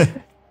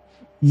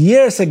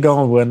 Years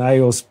ago, when I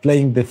was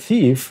playing The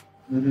Thief,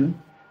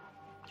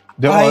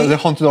 the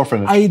Haunted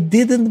Orphanage, I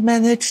didn't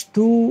manage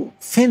to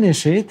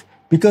finish it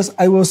because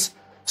I was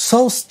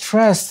so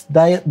stressed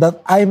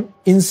that I'm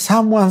in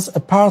someone's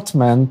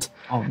apartment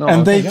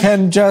and they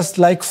can just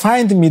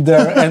find me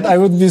there and I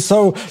would be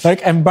so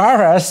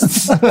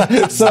embarrassed.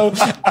 So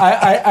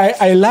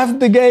I loved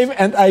the game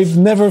and I've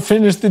never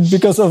finished it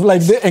because of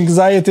the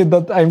anxiety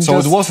that I'm So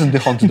it wasn't the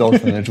Haunted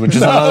Orphanage, which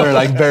is another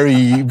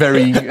very,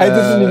 very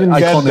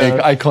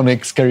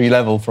iconic, scary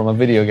level from a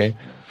video game.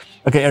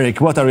 Okay, Eric,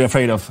 what are you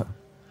afraid of?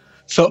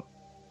 So,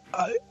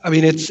 I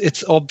mean,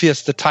 it's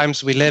obvious the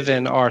times we live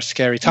in are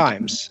scary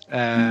times.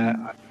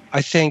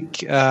 I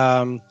think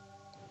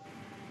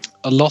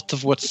a lot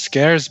of what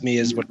scares me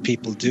is what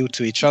people do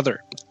to each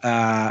other.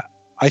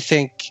 I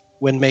think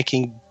when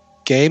making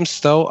games,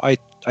 though, I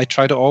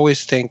try to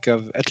always think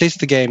of at least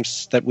the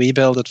games that we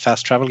build at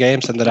Fast Travel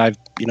Games and that I've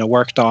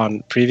worked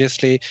on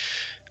previously.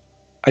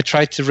 I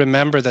try to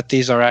remember that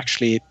they're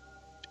actually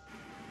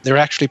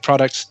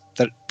products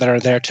that are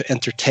there to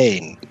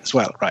entertain as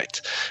well, right?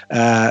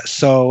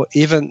 So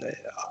even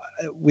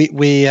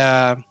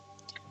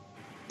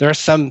there are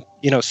some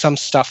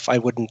stuff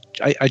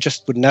I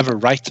just would never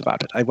write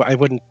about it. I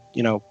wouldn't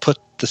put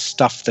the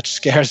stuff that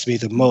scares me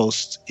the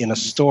most in a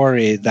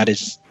story that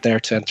is there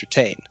to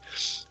entertain.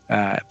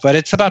 But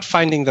it's about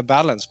finding the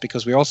balance,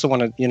 because we also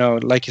want to,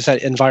 like you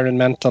said,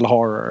 environmental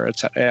horror,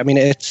 etc. I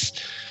mean,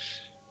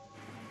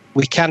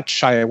 we can't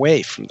shy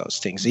away from those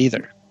things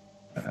either.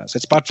 So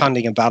it's about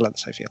finding a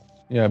balance, I feel.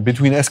 Yeah,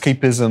 between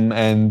escapism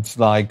and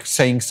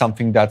saying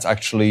something that's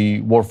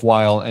actually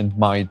worthwhile and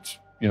might,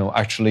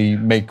 actually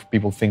make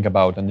people think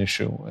about an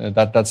issue.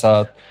 That's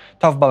a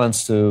tough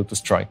balance to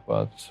strike.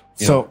 But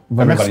so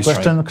the next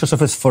question,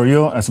 Krzysztof, is for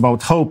you. It's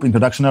about Hope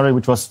introductionary,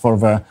 which was for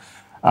the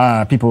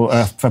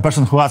the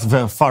person who has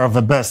the far of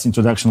the best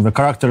introduction of the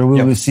character.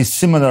 Will we see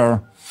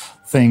similar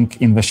thing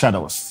in the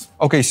Shadows?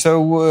 Okay,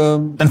 so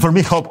and for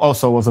me, Hope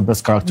also was the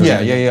best character.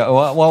 Yeah.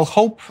 Well,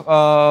 Hope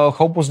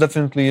was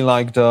definitely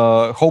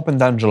Hope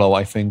and Angelo,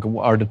 I think,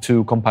 are the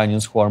two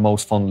companions who are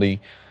most fondly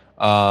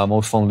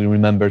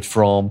remembered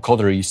from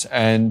Coteries.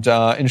 And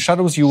in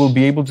Shadows, you will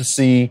be able to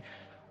see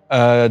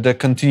the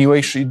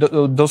continuation.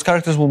 Those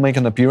characters will make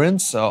an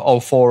appearance.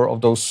 All four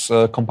of those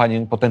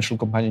potential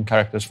companion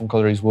characters from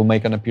Coteries will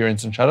make an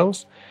appearance in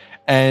Shadows.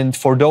 And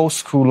for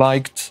those who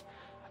liked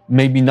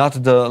maybe not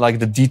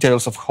the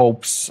details of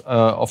Hope's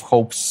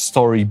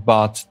story,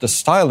 but the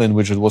style in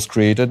which it was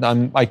created,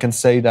 I can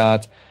say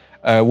that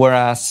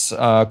whereas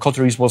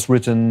Coteries was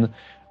written,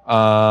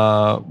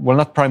 well,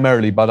 not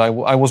primarily, but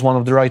I was one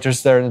of the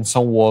writers there, and so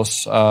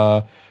was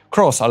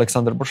Cross,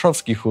 Aleksander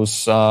Borszowski,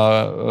 whose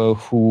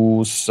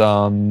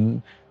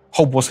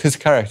Hope was his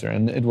character,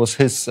 and it was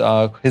his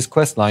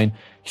quest line.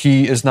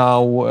 He is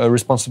now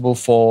responsible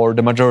for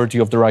the majority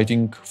of the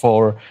writing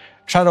for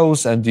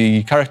Shadows and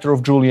the character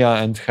of Julia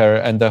and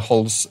the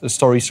whole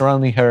story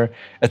surrounding her,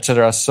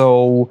 etc.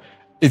 So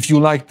if you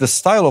like the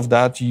style of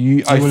that,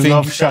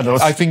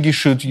 I think you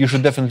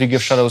should definitely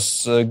give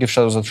Shadows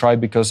a try,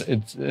 because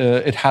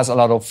it has a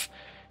lot of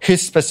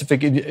his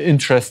specific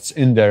interests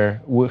in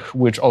there,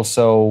 which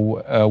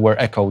also were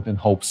echoed in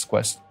Hope's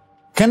quest.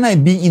 Can I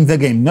be in the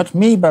game? Not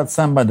me, but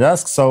somebody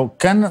asks. So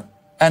can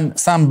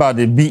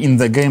somebody be in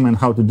the game, and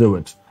how to do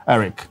it?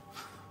 Eric.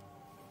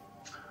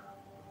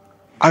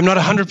 I'm not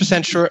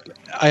 100% sure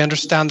I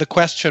understand the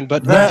question,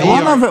 but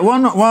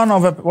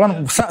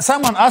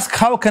someone asked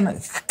how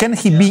can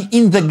he be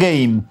in the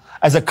game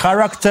as a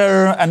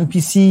character,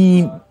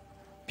 NPC,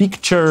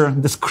 picture,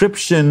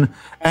 description,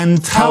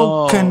 and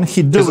how can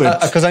he do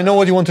it? Because I know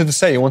what you wanted to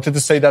say. You wanted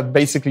to say that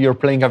basically you're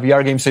playing a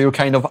VR game, so you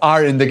kind of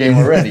are in the game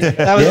already.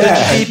 That was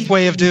the cheap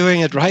way of doing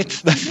it, right?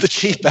 That's the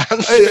cheap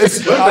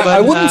answer. I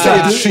wouldn't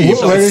say it's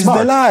cheap. Where is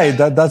the lie?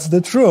 That's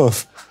the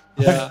truth.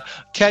 Yeah.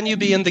 Can you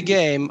be in the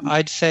game?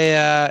 I'd say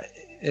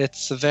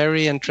it's a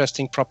very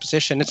interesting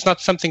proposition. It's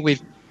not something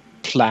we've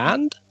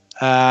planned,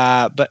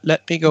 but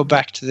let me go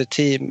back to the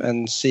team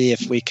and see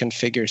if we can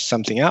figure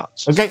something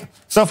out. Okay,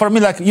 so for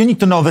me, you need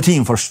to know the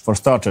team for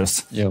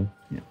starters. Yeah.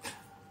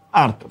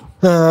 Artur.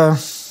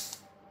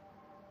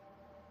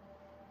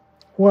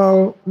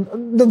 Well,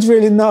 don't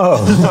really know.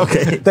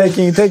 Okay.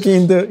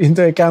 taking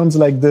into account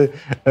like the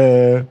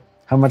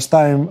how much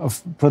time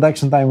of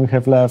production time we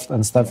have left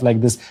and stuff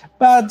like this.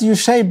 But you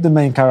shape the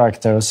main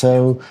character, so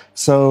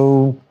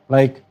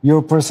like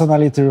your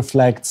personality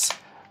reflects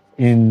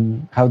in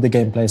how the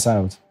game plays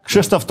out.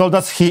 Krzysztof told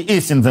us he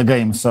is in the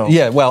game, so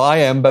Yeah, well, I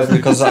am, but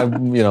because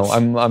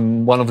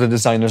I'm one of the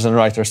designers and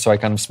writers, so I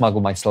kind of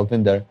smuggle myself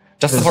in there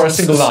just for a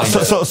single line.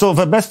 So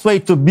the best way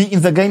to be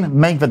in the game,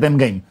 make the damn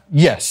game.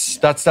 Yes,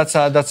 that's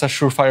a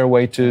surefire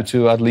way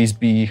to at least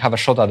have a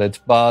shot at it.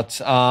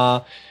 But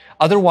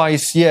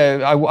otherwise, yeah,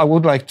 I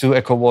would like to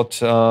echo what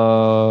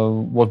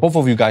both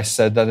of you guys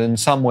said, that in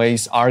some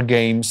ways our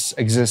games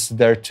exist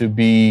there to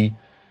be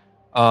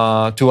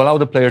to allow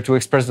the player to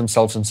express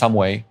themselves in some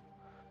way.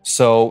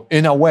 So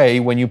in a way,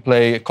 when you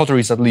play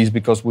Coteries, at least,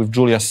 because with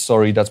Julia's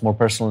story, that's more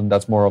personal and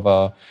that's more of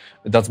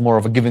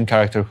a given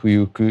character who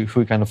you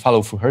kind of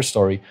follow through her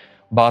story.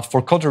 But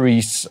for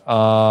Coteries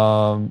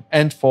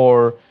and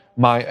for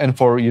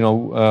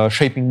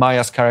shaping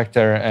Maya's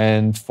character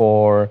and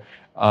for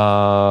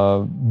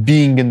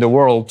being in the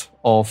world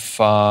of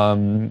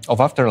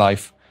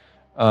Afterlife,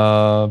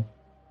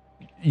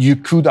 you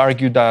could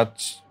argue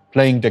that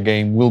playing the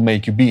game will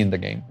make you be in the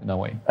game in a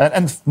way.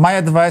 And my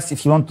advice,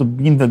 if you want to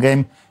be in the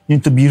game, you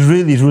need to be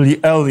really, really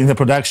early in the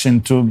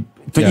production to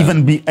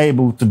even be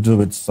able to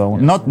do it. So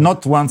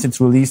not once it's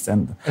released,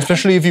 and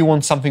especially if you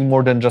want something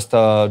more than just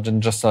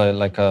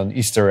like an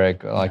Easter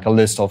egg, like a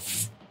list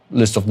of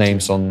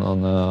names on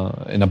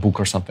in a book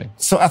or something.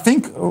 So I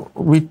think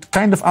we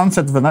kind of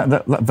answered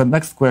the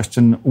next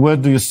question: where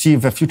do you see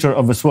the future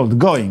of this world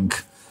going?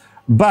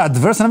 But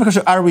there's another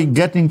question: are we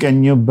getting a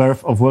new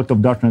birth of World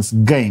of Darkness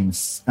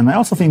games? And I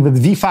also think that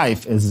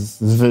V5 is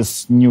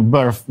this new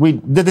birth. We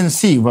didn't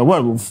see the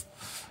Werewolf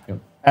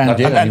and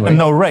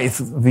no Wraith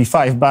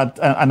V5, but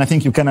and I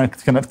think you cannot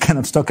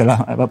talk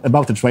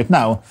about it right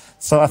now.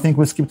 So I think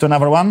we skip to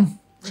another one.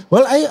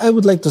 Well, I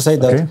would like to say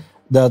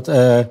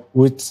that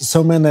with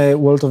so many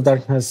World of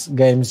Darkness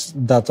games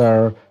that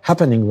are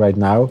happening right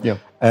now,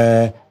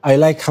 I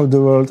like how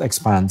the world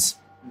expands.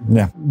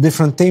 Yeah,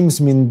 different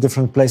themes mean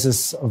different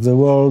places of the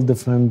world,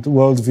 different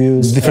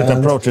worldviews, different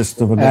approaches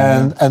to the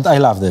game, and I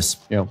love this.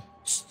 Yeah,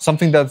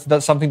 something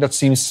that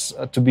seems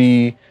to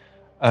be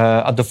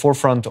at the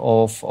forefront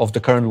of the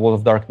current World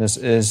of Darkness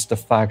is the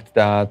fact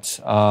that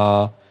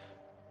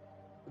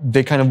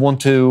they kind of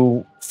want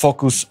to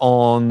focus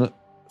on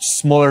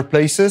smaller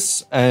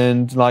places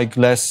and like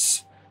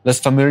less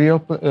familiar,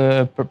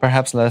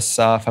 perhaps less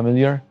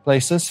familiar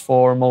places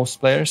for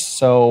most players.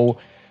 So.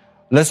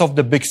 Less of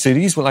the big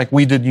cities, like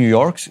we did New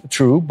York,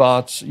 true,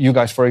 but you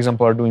guys, for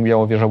example, are doing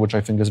Biała Wieża, which I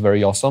think is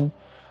very awesome.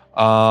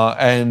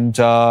 And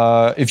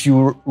if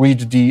you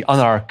read the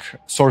Anarch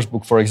source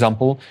book, for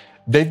example,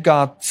 they've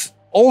got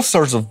all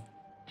sorts of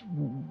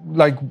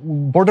like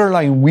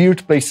borderline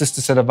weird places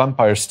to set a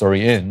vampire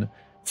story in,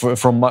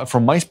 from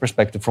my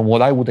perspective, from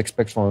what I would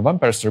expect from a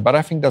vampire story. But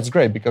I think that's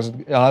great because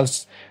it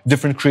allows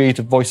different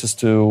creative voices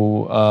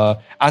to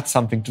add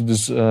something to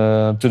this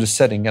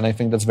setting, and I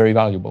think that's very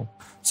valuable.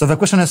 So the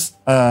question is,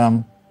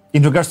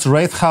 in regards to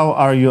Wraith, how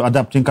are you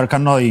adapting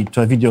Arkanoi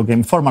to a video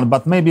game format?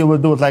 But maybe we'll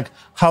do it like,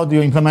 how do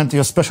you implement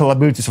your special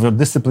abilities of your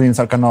disciplines,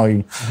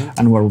 Arkanoi,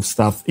 and Werewolf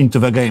stuff into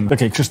the game?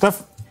 Okay,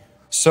 Krzysztof?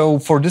 So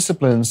for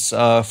disciplines,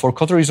 for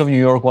Coteries of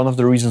New York, one of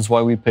the reasons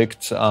why we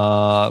picked,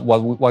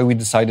 why we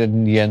decided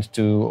in the end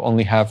to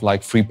only have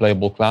like 3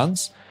 playable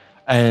clans,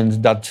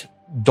 and that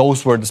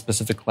those were the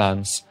specific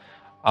clans.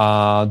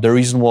 The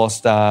reason was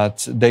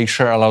that they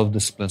share a lot of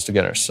disciplines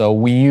together. So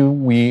we knew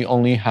we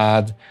only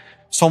had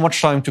so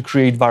much time to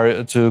create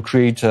variable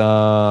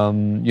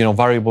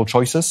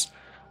choices,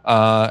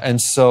 and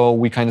so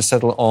we kind of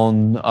settled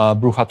on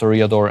Bruja,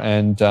 Toreador,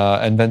 and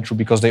Ventru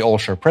because they all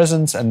share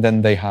presence, and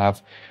then they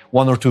have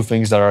 1 or 2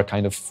 things that are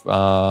kind of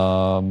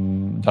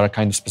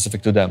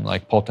specific to them,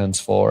 like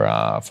Potence for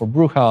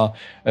Bruja,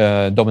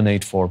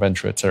 Dominate for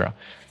Ventru, etc.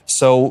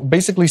 So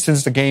basically,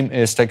 since the game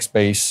is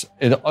text-based,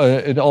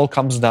 it all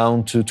comes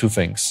down to 2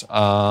 things: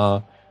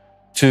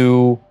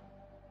 to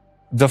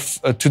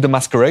the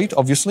Masquerade,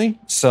 obviously.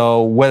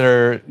 So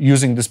whether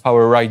using this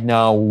power right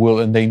now will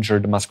endanger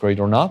the Masquerade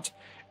or not,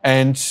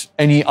 and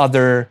any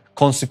other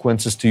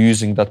consequences to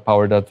using that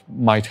power that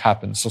might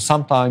happen. So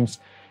sometimes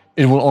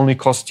it will only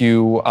cost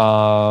you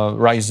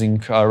rising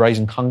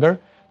hunger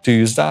to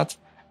use that,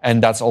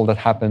 and that's all that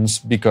happens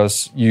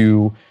because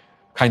you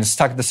kind of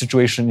stack the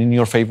situation in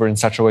your favor in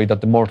such a way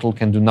that the mortal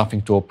can do nothing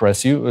to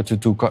oppress you,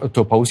 to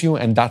oppose you,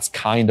 and that's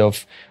kind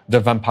of the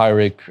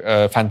vampiric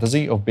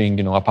fantasy of being,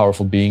 a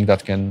powerful being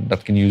that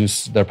can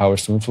use their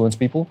powers to influence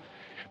people.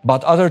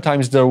 But other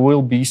times there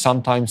will be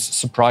sometimes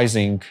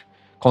surprising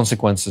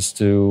consequences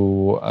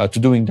to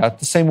doing that.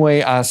 The same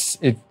way as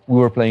if we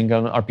were playing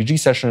an RPG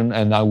session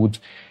and I would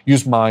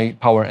use my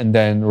power and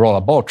then roll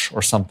a botch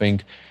or something,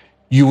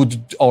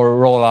 or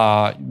roll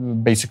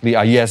basically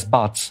a yes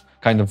but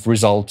kind of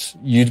result.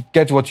 You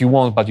get what you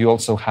want, but you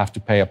also have to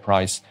pay a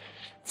price.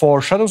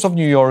 For Shadows of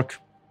New York,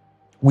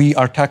 we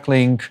are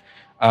tackling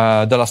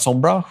De La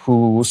Sombra,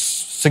 whose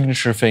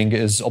signature thing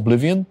is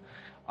Oblivion.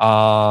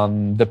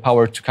 The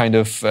power to kind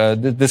of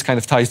this kind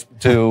of ties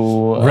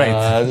to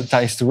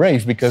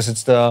Wraith because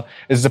it's the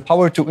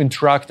power to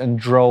interact and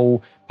draw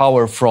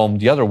power from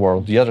the other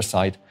world, the other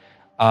side.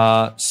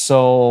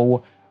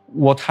 So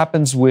what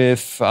happens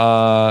with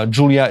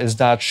Julia is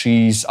that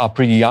she's a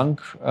pretty young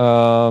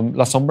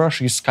La Sombra.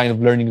 She's kind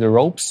of learning the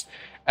ropes,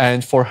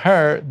 and for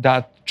her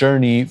that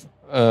journey,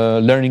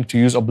 learning to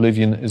use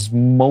Oblivion, is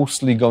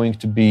mostly going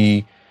to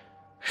be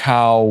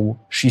how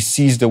she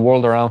sees the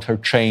world around her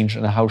change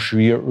and how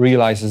she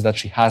realizes that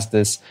she has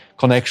this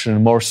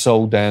connection more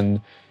so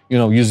than,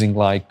 using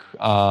like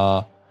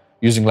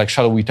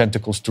shadowy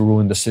tentacles to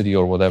ruin the city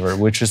or whatever,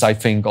 which is, I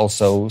think,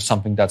 also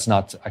something that's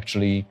not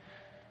actually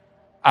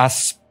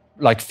as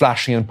like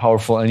flashy and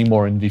powerful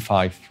anymore in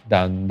V5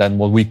 than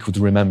what we could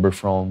remember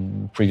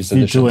from previous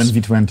editions. V2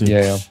 and V20.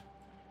 Yeah.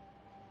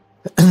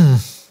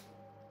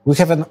 We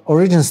have an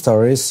origin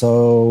story,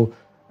 so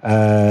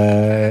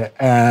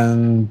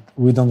and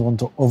we don't want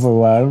to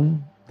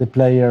overwhelm the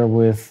player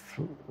with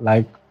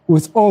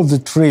all the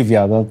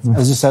trivia that,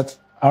 as you said,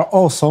 are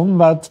awesome,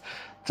 but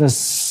there's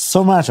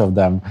so much of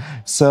them.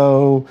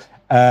 So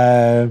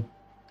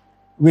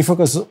we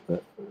focus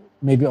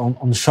maybe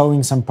on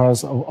showing some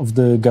parts of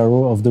the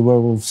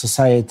werewolf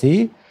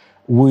society.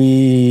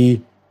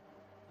 We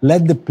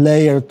let the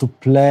player to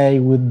play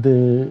with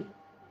the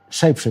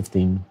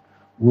shapeshifting,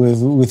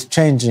 with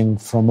changing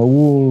from a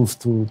wolf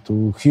to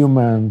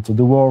human to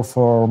the war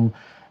form,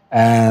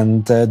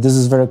 and this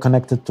is very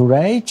connected to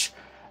Rage.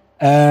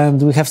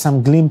 And we have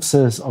some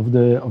glimpses of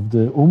the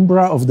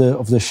Umbra, of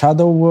the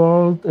shadow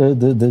world,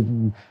 the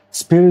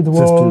spirit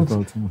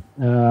world,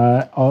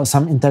 or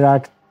some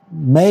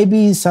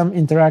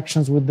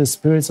interactions with the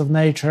spirits of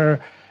nature,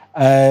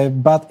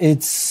 but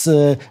it's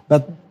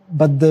but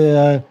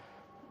the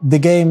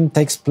game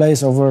takes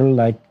place over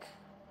like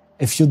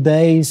a few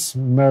days,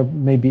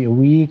 maybe a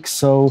week.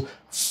 So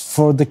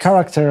for the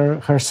character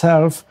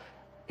herself,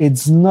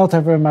 it's not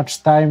very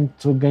much time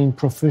to gain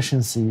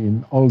proficiency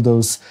in all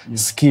those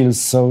skills.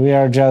 So we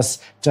are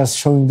just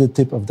showing the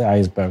tip of the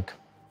iceberg.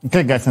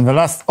 Okay, guys, and the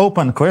last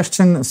open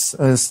question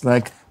is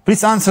like,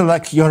 please answer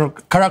like your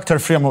character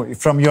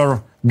from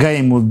your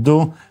game would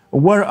do.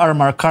 Where are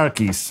my car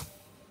keys?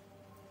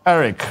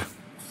 Eric.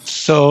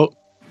 So,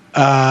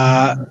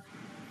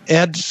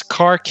 Ed's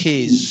car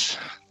keys,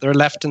 they're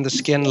left in the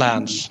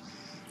Skinlands.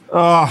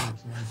 Oh,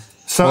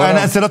 so and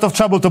it's a lot of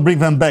trouble to bring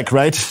them back,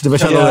 right? The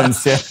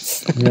Shadowlands,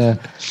 yeah.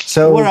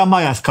 So where are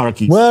Maya's car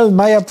keys? Well,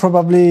 Maya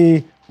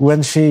probably,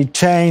 when she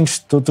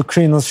changed to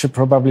Krynos, she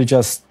probably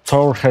just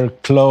tore her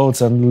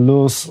clothes and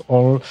lost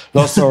all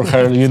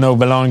her,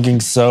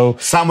 belongings. So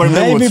somewhere in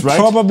maybe the woods, right?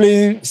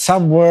 Probably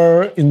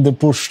somewhere in the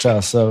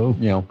Puszcza, so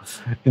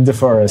in the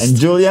forest. And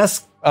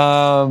Julia's?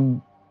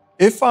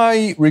 If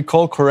I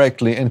recall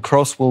correctly, and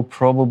Cross will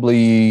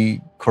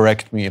probably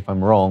correct me if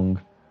I'm wrong,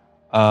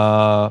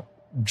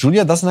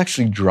 Julia doesn't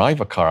actually drive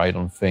a car, I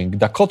don't think.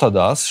 Dakota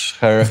does,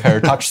 her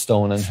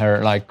touchstone and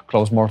her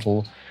close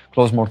mortal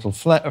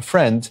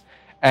friend.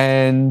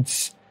 And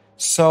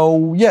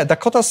so,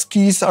 Dakota's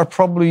keys are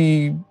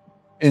probably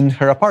in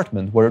her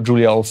apartment, where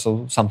Julia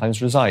also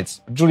sometimes resides.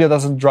 Julia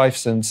doesn't drive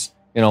since,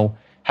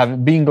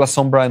 being La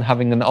Sombra and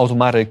having an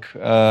automatic,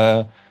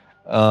 what's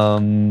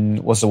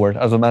the word?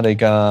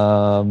 Automatic...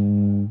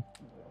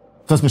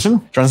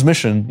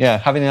 Transmission, yeah.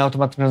 Having an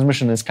automatic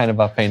transmission is kind of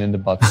a pain in the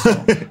butt. So.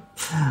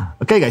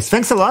 Okay, guys,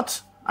 thanks a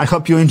lot. I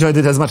hope you enjoyed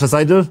it as much as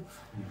I do.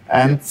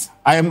 And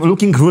I am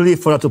looking really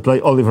forward to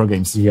play all of your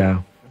games.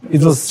 Yeah.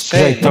 It was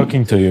great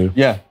talking to you.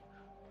 Yeah.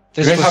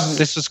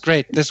 This was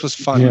great. This was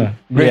fun. Yeah.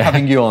 Great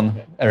having you on,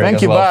 Eric.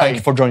 Thank you. Well. Bye. Thank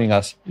you for joining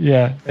us.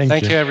 Yeah.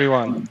 Thank you,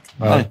 everyone.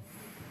 Bye.